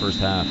end of that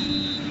first half.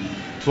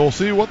 So we'll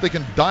see what they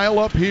can dial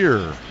up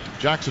here.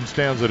 Jackson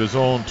stands at his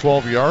own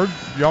 12-yard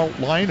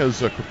line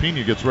as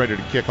Crepino gets ready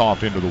to kick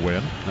off into the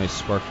wind. Nice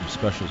spark from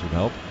specials would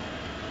help.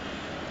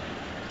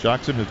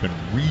 Jackson has been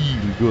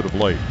really good of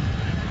late,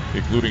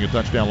 including a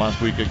touchdown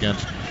last week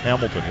against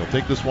Hamilton. He'll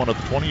take this one at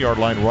the 20-yard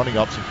line, running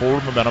up some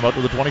forward momentum up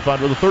to the 25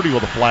 to the 30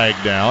 with a flag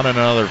down and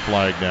another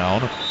flag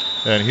down.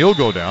 And he'll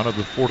go down at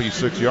the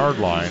 46-yard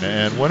line.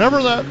 And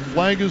whenever that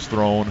flag is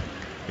thrown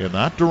in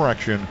that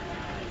direction,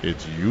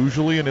 it's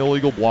usually an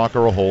illegal block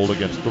or a hold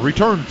against the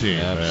return team.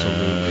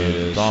 Absolutely it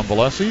is. Don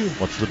Valesi,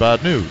 what's the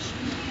bad news?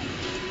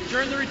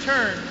 During the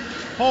return,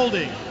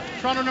 holding,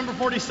 Toronto number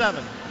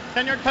 47,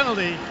 10-yard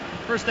penalty,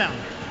 first down.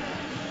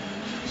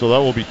 So that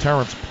will be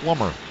Terrence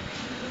Plummer,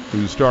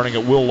 who's starting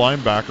at will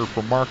linebacker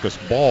for Marcus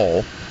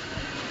Ball.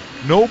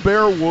 No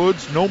Bear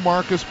Woods, no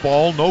Marcus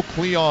Ball, no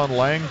Cleon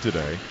Lang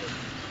today.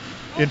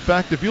 In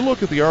fact, if you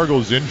look at the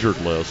Argos injured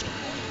list,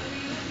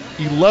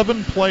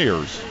 11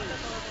 players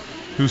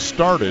who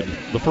started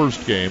the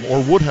first game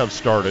or would have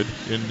started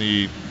in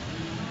the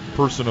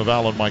person of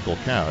Alan Michael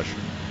Cash,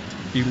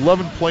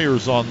 11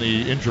 players on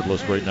the injured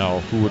list right now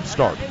who would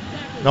start.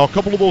 Now, a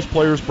couple of those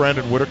players,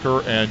 Brandon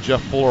Whitaker and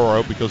Jeff Fuller, are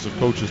out because of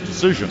coach's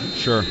decision.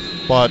 Sure.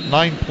 But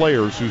 9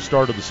 players who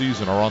started the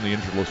season are on the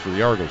injured list for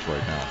the Argos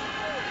right now.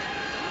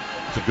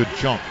 It's a good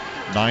chunk.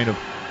 9 of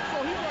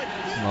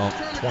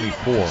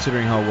 24.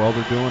 Considering how well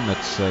they're doing,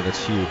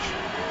 that's huge.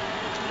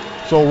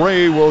 So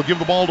Ray will give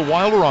the ball to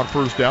Wilder on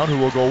first down, who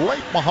will go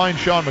right behind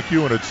Sean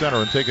McEwen at center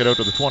and take it out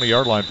to the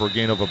 20-yard line for a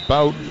gain of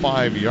about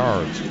 5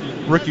 yards.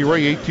 Ricky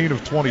Ray, 18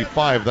 of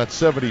 25. That's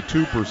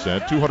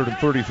 72%.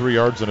 233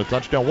 yards and a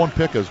touchdown. 1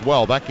 pick as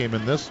well. That came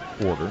in this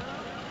quarter.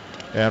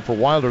 And for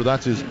Wilder,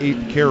 that's his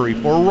 8th carry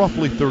for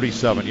roughly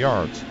 37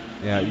 yards.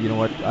 Yeah, you know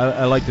what?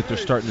 I like that they're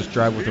starting this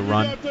drive with a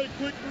run.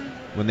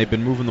 When they've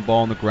been moving the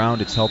ball on the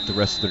ground, it's helped the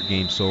rest of their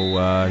game. So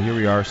here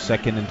we are,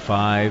 2nd and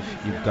 5.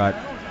 You've got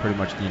pretty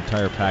much the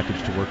entire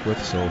package to work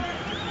with. So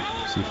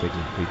see if they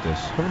can complete this.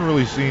 Haven't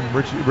really seen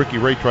Ricky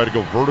Ray try to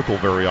go vertical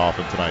very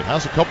often tonight.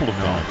 Has a couple of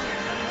times.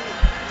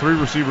 three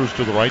receivers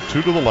to the right,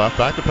 two to the left.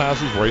 Back to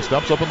passes. Ray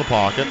steps up in the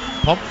pocket.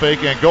 Pump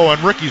fake and go. And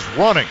Ricky's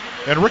running.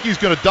 And Ricky's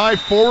going to dive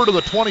forward to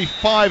the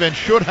 25 and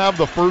should have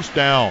the first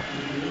down.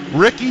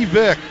 Ricky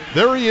Vick.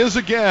 There he is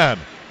again.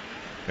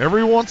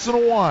 Every once in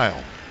a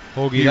while.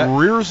 Hoagie, He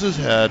rears his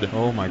head.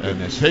 Oh, my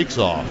goodness. And takes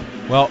off.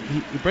 Well,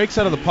 he breaks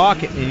out of the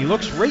pocket, and he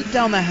looks right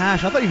down the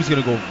hash. I thought he was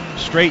going to go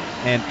straight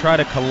and try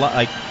to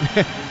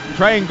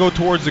try and go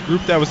towards the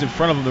group that was in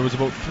front of him. There was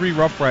about 3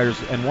 Rough Riders,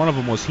 and one of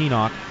them was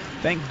Henoch.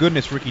 Thank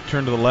goodness Ricky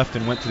turned to the left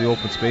and went to the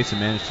open space and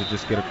managed to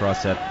just get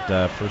across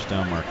that first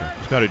down marker. I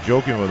was kind of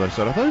joking with him. I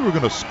said, I thought you were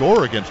going to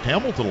score against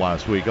Hamilton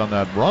last week on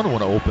that run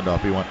when it opened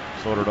up. He went,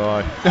 so did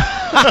I.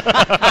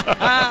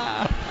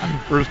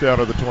 First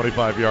down at the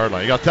 25-yard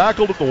line. He got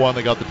tackled at the 1.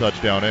 They got the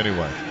touchdown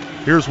anyway.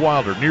 Here's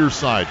Wilder, near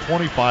side,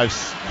 25,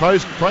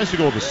 tries to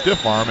go with a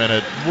stiff arm, and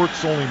it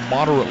works only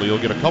moderately. He'll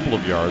get a couple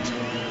of yards.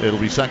 It'll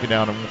be second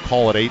down, and we'll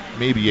call it 8,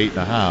 maybe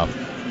 8.5.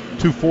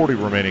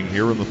 2:40 remaining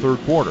here in the third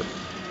quarter.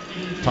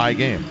 Tie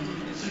game.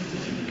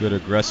 Good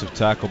aggressive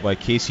tackle by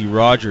Casey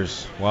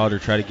Rogers. Wilder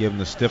tried to give him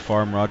the stiff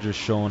arm. Rogers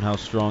showing how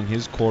strong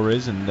his core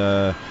is, and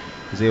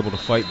was able to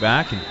fight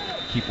back and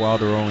keep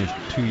Wilder only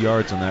 2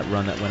 yards on that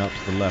run that went out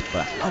to the left.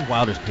 But I love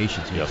Wilder's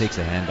patience when he takes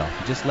a handoff.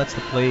 He just lets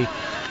the play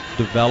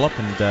develop,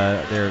 and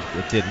there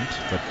it didn't,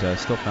 but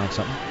still found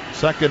something.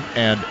 2nd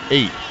and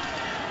 8.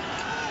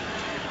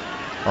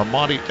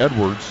 Armani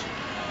Edwards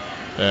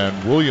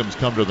and Williams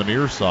come to the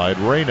near side.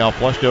 Ray now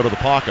flushed out of the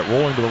pocket,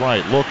 rolling to the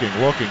right, looking,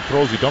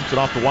 throws. He dumps it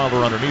off to Wilder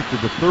underneath to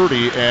the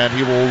 30, and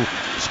he will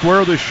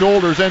square the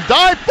shoulders and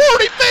dive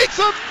forward. He makes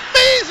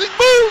amazing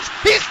moves.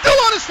 He's still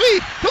on his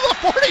feet to the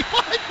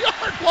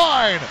 45-yard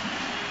line.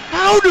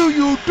 How do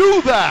you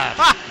do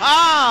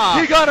that?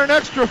 He got an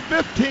extra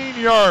 15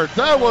 yards.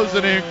 That was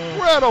an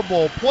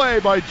incredible play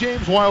by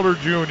James Wilder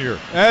Jr.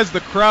 As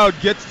the crowd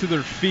gets to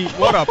their feet,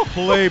 what a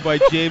play by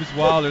James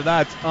Wilder.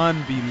 That's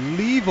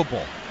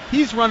unbelievable.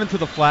 He's running to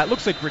the flat.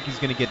 Looks like Ricky's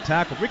going to get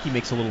tackled. Ricky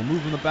makes a little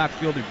move in the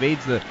backfield,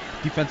 evades the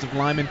defensive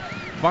lineman,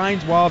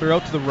 finds Wilder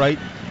out to the right.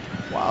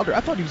 Wilder, I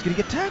thought he was going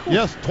to get tackled.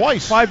 Yes,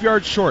 twice. 5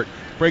 yards short.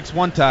 Breaks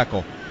 1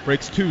 tackle.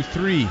 Breaks 2,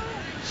 3.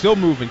 Still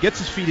moving. Gets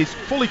his feet. He's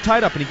fully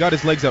tied up, and he got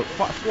his legs out.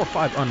 4,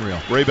 5.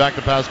 Unreal. Ray back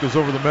to pass, goes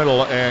over the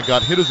middle, and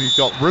got hit as he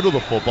got rid of the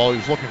football. He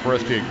was looking for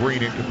S.J.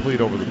 Green, incomplete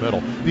over the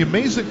middle. The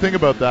amazing thing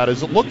about that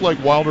is it looked like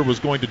Wilder was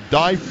going to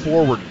dive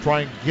forward and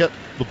try and get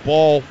the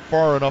ball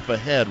far enough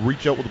ahead,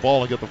 reach out with the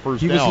ball and get the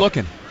first down. He was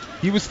looking.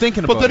 He was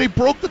thinking about it. But then he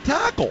broke the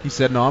tackle. He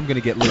said, no, I'm going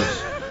to get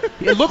loose.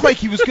 It looked like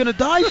he was going to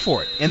dive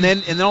for it. And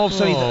then all of a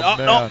sudden he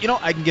said, no,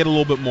 I can get a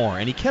little bit more.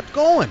 And he kept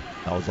going.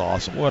 That was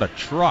awesome. What a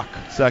truck.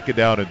 2nd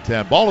down and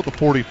 10. Ball at the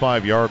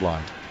 45-yard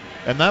line.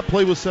 And that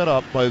play was set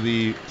up by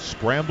the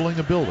scrambling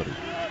ability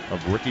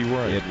of Ricky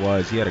Ray. It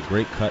was. He had a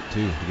great cut,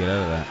 too, to get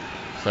out of that.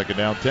 2nd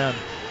down, 10.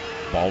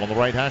 Ball on the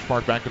right hash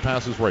mark. Back to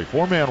passes Ray.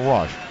 4-man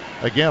rush.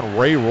 Again,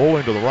 Ray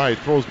rolling to the right.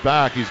 Throws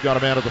back. He's got a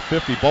man at the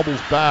 50.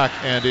 Bubbles back.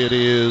 And it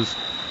is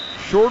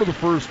short of the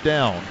first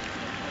down.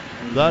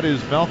 That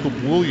is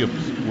Malcolm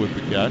Williams with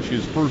the catch,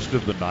 his first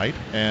of the night.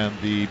 And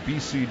the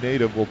BC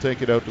native will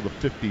take it out to the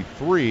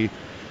 53.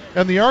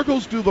 And the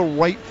Argos do the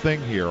right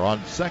thing here on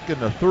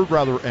third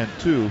and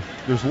 2.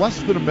 There's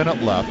less than a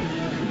minute left.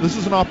 This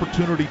is an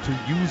opportunity to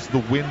use the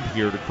wind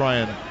here to try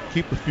and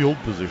keep the field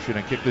position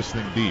and kick this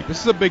thing deep. This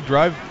is a big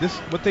drive.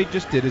 What they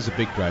just did is a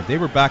big drive. They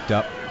were backed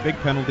up, big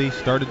penalty,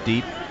 started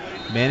deep,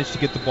 managed to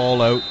get the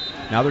ball out.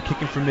 Now they're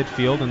kicking from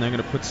midfield, and they're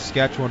going to put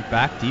Saskatchewan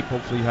back deep.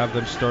 Hopefully have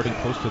them starting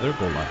close to their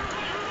goal line.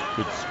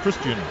 It's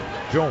Christian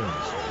Jones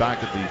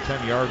back at the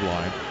 10-yard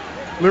line.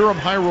 Liram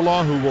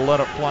Hairulahu will let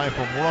it fly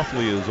from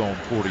roughly his own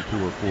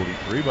 42 or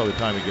 43 by the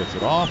time he gets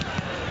it off.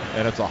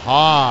 And it's a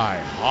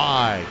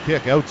high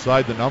kick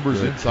outside the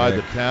numbers, good inside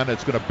kick. The 10.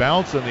 It's going to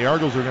bounce, and the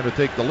Argos are going to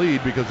take the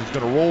lead because it's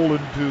going to roll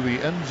into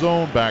the end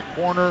zone, back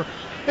corner.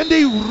 And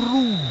a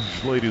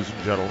rouge, ladies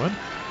and gentlemen.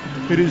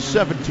 It is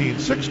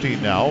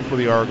 17-16 now for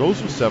the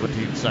Argos with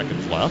 17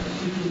 seconds left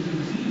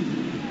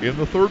in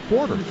the third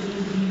quarter.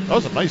 That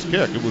was a nice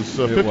kick. It was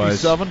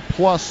 57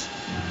 plus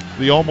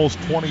the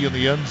almost 20 in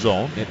the end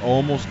zone. It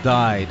almost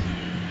died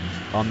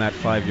on that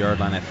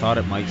 5-yard line. I thought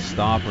it might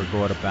stop or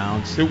go out of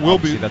bounds. It will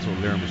be. That's what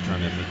Liram was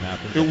trying to make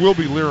happen. It will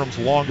be Liram's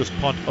longest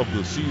punt of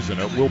the season.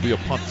 It will be a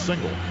punt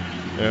single.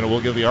 And it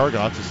will give the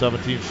Argonauts a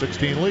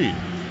 17-16 lead.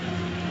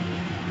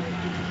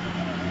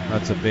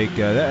 That's a big,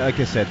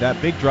 like I said,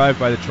 that big drive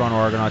by the Toronto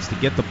Argonauts to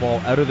get the ball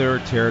out of their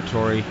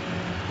territory.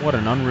 What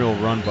an unreal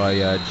run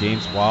by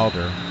James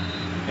Wilder.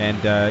 And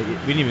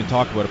we didn't even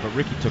talk about it, but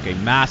Ricky took a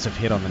massive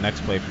hit on the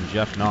next play from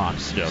Jeff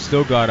Knox. Yes.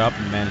 Still got up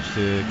and managed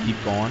to keep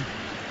going,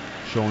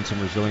 showing some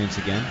resilience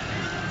again.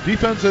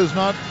 Defense has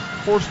not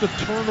forced a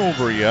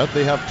turnover yet.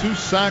 They have 2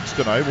 sacks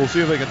tonight. We'll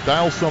see if they can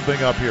dial something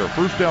up here.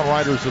 First down,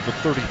 Riders at the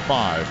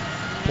 35.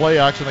 Play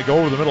action, they go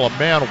over the middle. A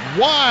man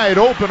wide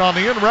open on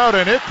the in route,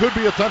 and it could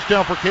be a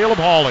touchdown for Caleb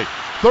Hawley.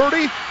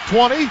 30,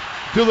 20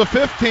 to the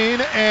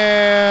 15,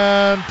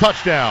 and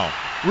touchdown.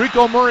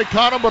 Rico Murray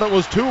caught him, but it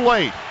was too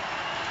late.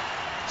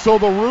 So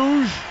the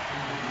Rouge,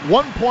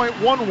 1 point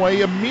one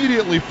way,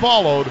 immediately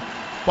followed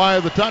by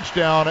the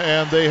touchdown,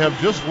 and they have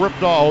just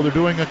ripped off. Oh, they're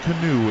doing a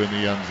canoe in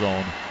the end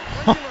zone.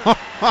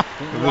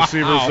 The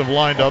receivers have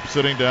lined up,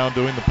 sitting down,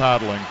 doing the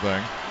paddling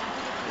thing.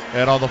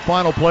 And on the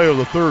final play of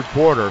the third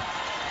quarter,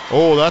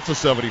 oh, that's a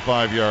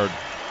 75-yard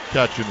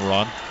catch and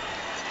run.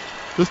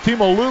 This team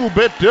a little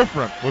bit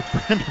different with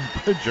Brandon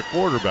Bridge at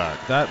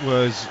quarterback. That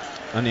was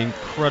an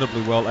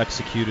incredibly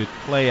well-executed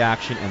play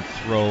action and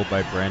throw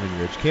by Brandon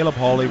Ridge. Caleb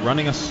Hawley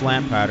running a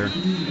slant pattern.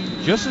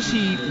 Just as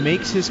he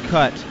makes his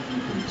cut,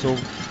 so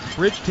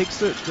Bridge takes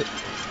the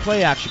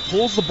play action,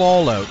 pulls the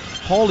ball out.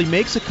 Hawley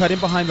makes a cut in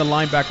behind the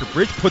linebacker.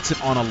 Bridge puts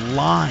it on a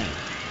line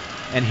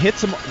and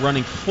hits him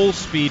running full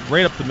speed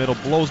right up the middle,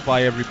 blows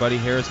by everybody.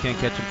 Harris can't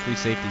catch him, free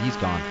safety, he's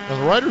gone. Now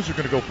the Riders are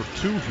going to go for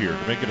 2 here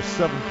to make it a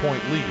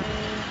 7-point lead,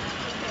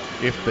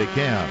 if they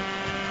can.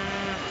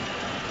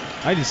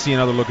 I just see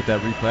another look at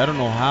that replay. I don't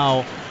know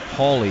how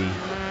Hawley,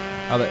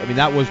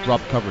 that was drop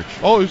coverage.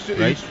 Oh,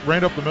 right? He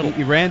ran up the middle.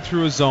 He ran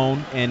through a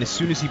zone, and as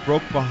soon as he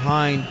broke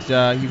behind,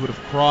 he would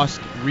have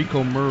crossed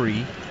Rico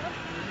Murray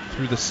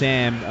through the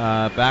Sam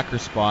backer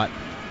spot.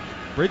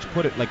 Bridge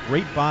put it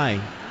right by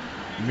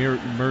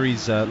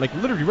Murray's,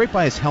 literally right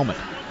by his helmet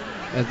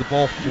as the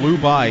ball flew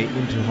by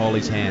into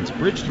Hawley's hands.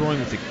 Bridge throwing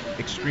with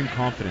extreme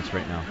confidence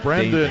right now.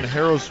 Brandon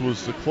Harris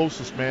was the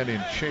closest man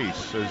in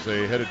chase as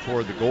they headed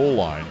toward the goal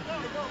line.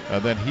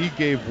 And then he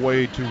gave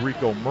way to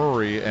Rico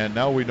Murray, and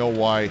now we know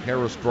why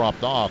Harris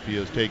dropped off. He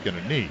has taken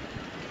a knee.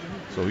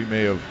 So he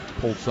may have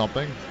pulled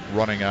something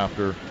running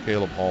after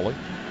Caleb Hawley.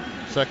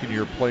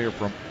 Second-year player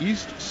from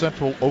East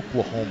Central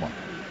Oklahoma.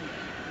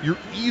 You're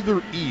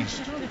either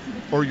East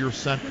or you're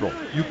Central.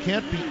 You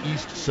can't be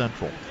East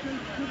Central.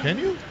 Can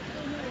you?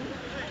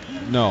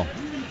 No.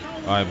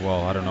 I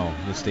don't know.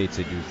 In the States,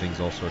 they do things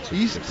all sorts of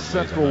East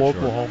Central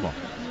Oklahoma.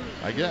 Sure.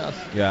 I guess.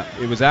 Yeah,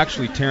 it was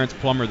actually Terrence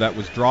Plummer that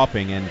was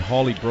dropping, and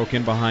Hawley broke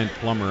in behind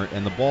Plummer,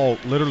 and the ball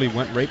literally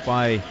went right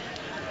by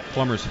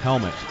Plummer's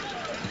helmet.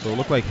 So it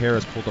looked like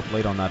Harris pulled up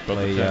late on that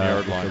play with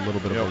a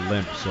little bit of a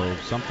limp. So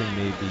something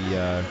may be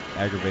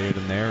aggravated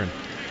him there, and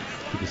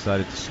he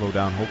decided to slow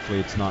down. Hopefully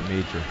it's not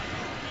major.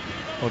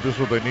 Well, just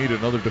what they need,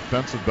 another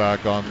defensive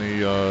back on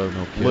the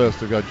list.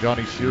 They've got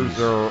Johnny Sears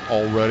there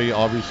already.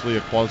 Obviously,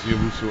 Akwasi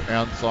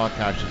Owusu-Ansah,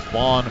 Cassius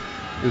Vaughn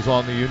is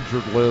on the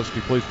injured list. He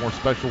plays more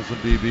specials than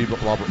DB,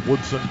 but Robert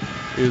Woodson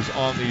is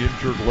on the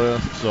injured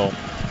list. So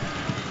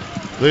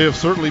they have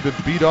certainly been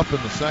beat up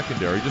in the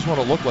secondary. Just want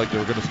to look like they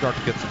were going to start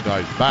to get some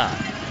guys back.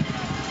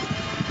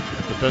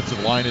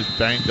 Defensive line is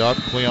banged up.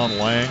 Cleon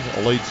Lang,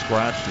 a late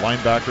scratch.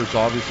 Linebackers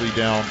obviously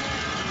down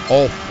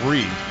all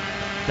 3.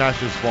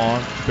 Cassius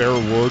Vaughn, Bear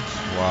Woods,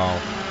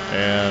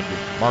 and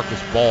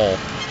Marcus Ball.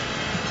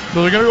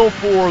 So they're going to go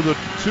for the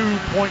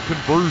 2-point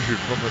conversion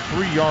from the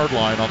 3-yard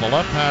line on the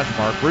left hash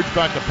mark. Bridge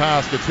back to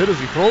pass, gets hit as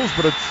he throws,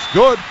 but it's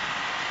good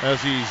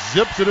as he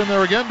zips it in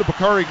there again to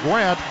Bakari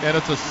Grant, and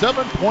it's a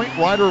 7-point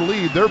Rider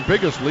lead, their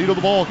biggest lead of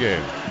the ball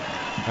game.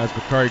 As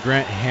Bakari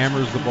Grant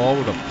hammers the ball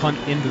with a punt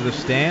into the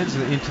stands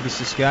and into the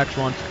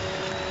Saskatchewan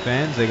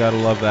fans. They got to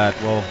love that.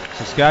 Well,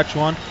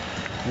 Saskatchewan,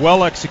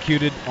 well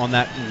executed on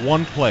that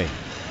one play.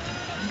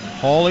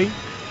 Hawley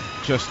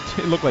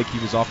it looked like he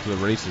was off to the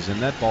races,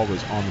 and that ball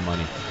was on the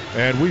money.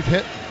 And we've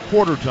hit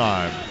quarter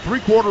time. 3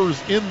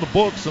 quarters in the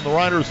books, and the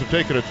Riders have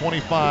taken a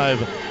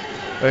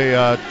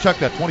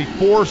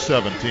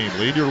 24-17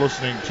 lead. You're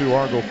listening to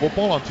Argo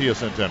Football on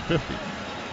TSN 1050.